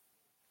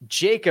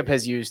 Jacob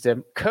has used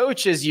him.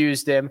 Coach has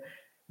used him.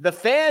 The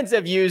fans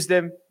have used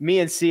him. Me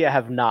and Sia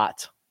have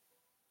not.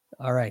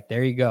 All right,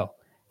 there you go.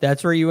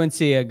 That's where you and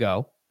Sia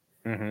go.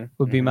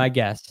 Would be my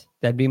guess.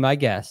 That'd be my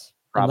guess.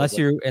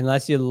 Probably.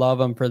 Unless you love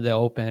him for the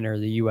Open or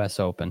the U.S.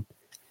 Open.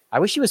 I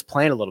wish he was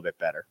playing a little bit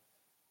better.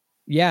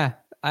 Yeah,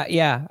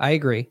 I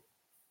agree.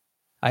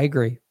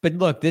 But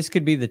look, this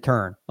could be the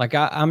turn. Like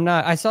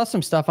I saw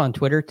some stuff on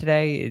Twitter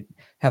today.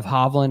 Have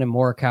Hovland and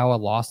Morikawa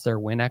lost their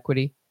win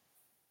equity?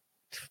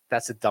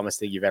 That's the dumbest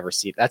thing you've ever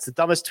seen. That's the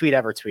dumbest tweet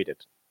ever tweeted.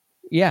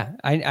 Yeah,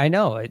 I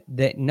know.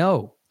 They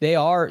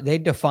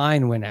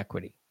define win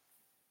equity.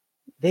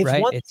 They've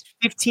won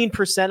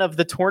 15% of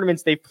the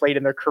tournaments they've played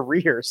in their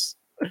careers.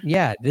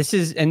 Yeah, this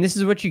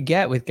is what you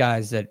get with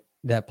guys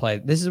that play.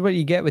 This is what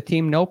you get with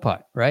Team No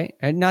Putt, right?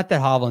 And not that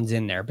Hovland's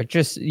in there, but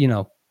just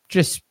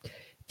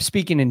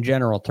speaking in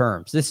general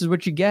terms, this is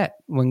what you get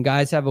when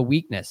guys have a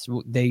weakness.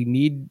 They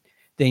need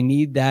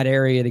that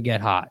area to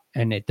get hot,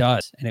 and it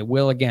does, and it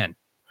will again.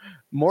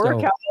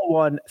 Morikawa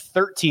won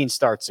 13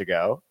 starts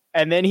ago,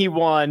 and then he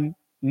won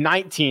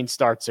 19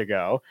 starts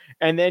ago,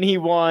 and then he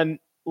won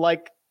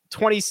like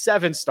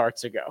 27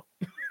 starts ago.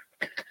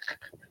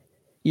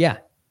 Yeah,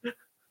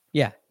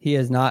 he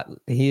is not.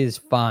 He is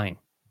fine.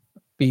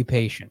 Be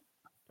patient.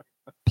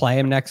 Play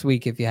him next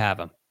week if you have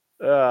him.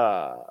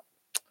 All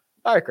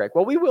right, Greg.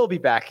 Well, we will be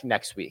back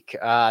next week.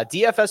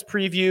 DFS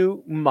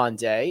preview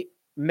Monday,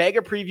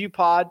 mega preview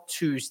pod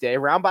Tuesday,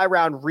 round by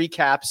round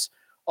recaps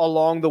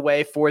along the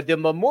way for the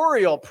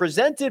Memorial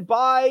presented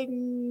by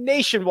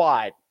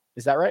Nationwide.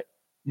 Is that right?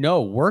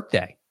 No,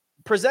 Workday.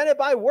 Presented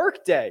by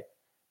Workday.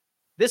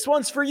 This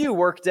one's for you,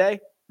 Workday.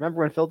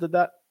 Remember when Phil did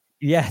that?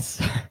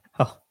 Yes.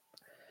 Oh,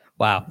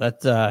 wow.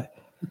 That's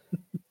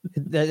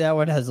that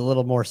one has a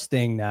little more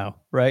sting now,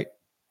 right?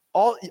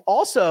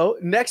 Also,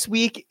 next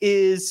week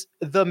is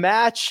the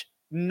match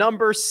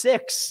number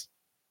 6.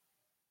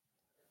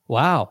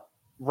 Wow.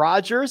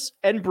 Rodgers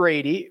and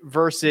Brady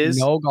versus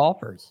no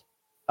golfers.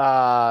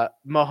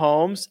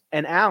 Mahomes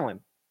and Allen.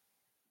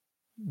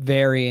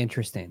 Very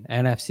interesting.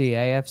 NFC,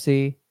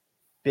 AFC.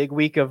 Big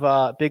week of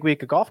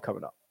golf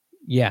coming up.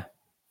 Yeah.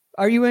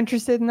 Are you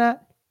interested in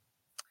that?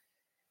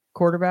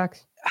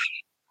 Quarterbacks?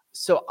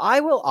 So I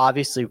will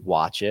obviously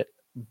watch it,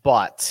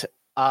 but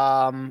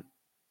I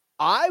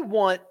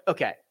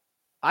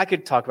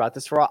could talk about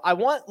this for a while. I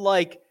want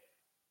like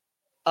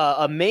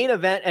a main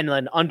event and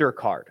an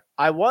undercard.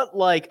 I want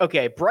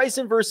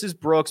Bryson versus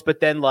Brooks, but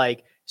then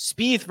like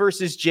Spieth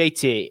versus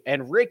JT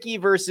and Ricky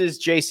versus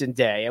Jason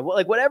Day and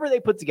like whatever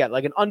they put together,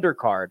 like an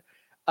undercard.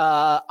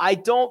 I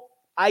don't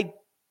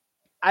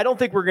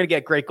think we're going to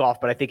get great golf,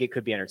 but I think it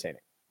could be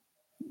entertaining.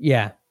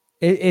 Yeah,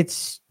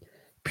 it's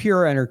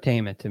pure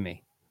entertainment to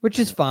me, which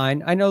is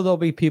fine. I know there'll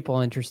be people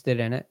interested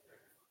in it,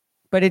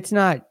 but it's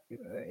not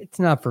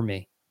for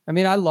me. I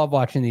mean, I love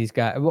watching these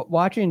guys.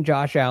 Watching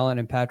Josh Allen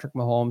and Patrick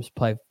Mahomes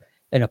play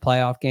in a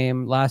playoff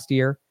game last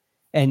year,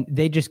 and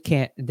they just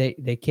can't.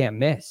 They can't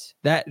miss.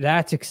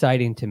 That's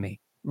exciting to me.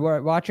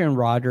 We're watching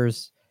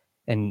Rodgers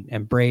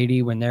and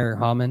Brady when they're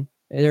humming.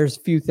 There's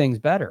few things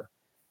better,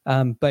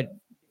 but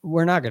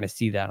we're not going to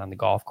see that on the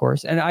golf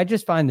course. And I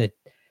just find that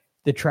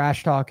the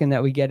trash talking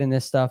that we get in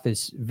this stuff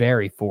is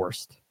very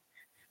forced,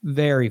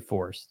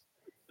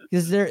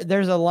 because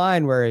there's a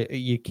line where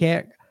you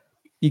can't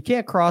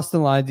cross the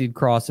lines you'd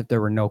cross if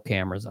there were no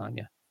cameras on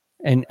you.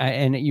 And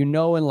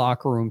in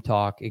locker room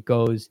talk, it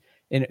goes,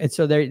 and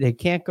so they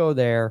can't go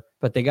there,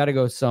 but they got to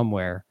go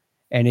somewhere.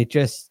 And it's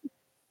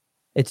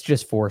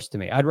just forced to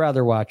me. I'd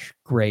rather watch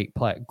great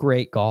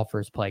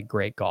golfers play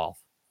great golf.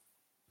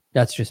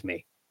 That's just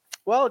me.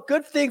 Well,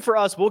 good thing for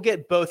us, we'll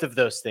get both of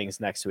those things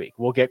next week.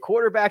 We'll get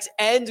quarterbacks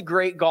and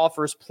great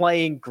golfers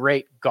playing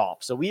great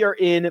golf. So we are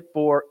in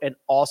for an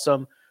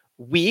awesome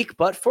week.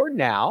 But for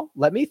now,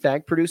 let me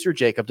thank producer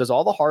Jacob, does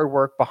all the hard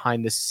work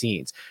behind the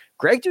scenes.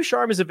 Greg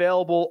Ducharme is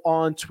available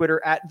on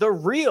Twitter at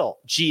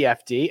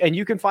 @TheRealGFD, and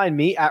you can find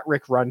me at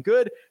Rick Run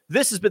Good.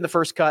 This has been The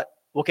First Cut.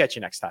 We'll catch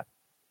you next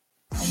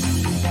time.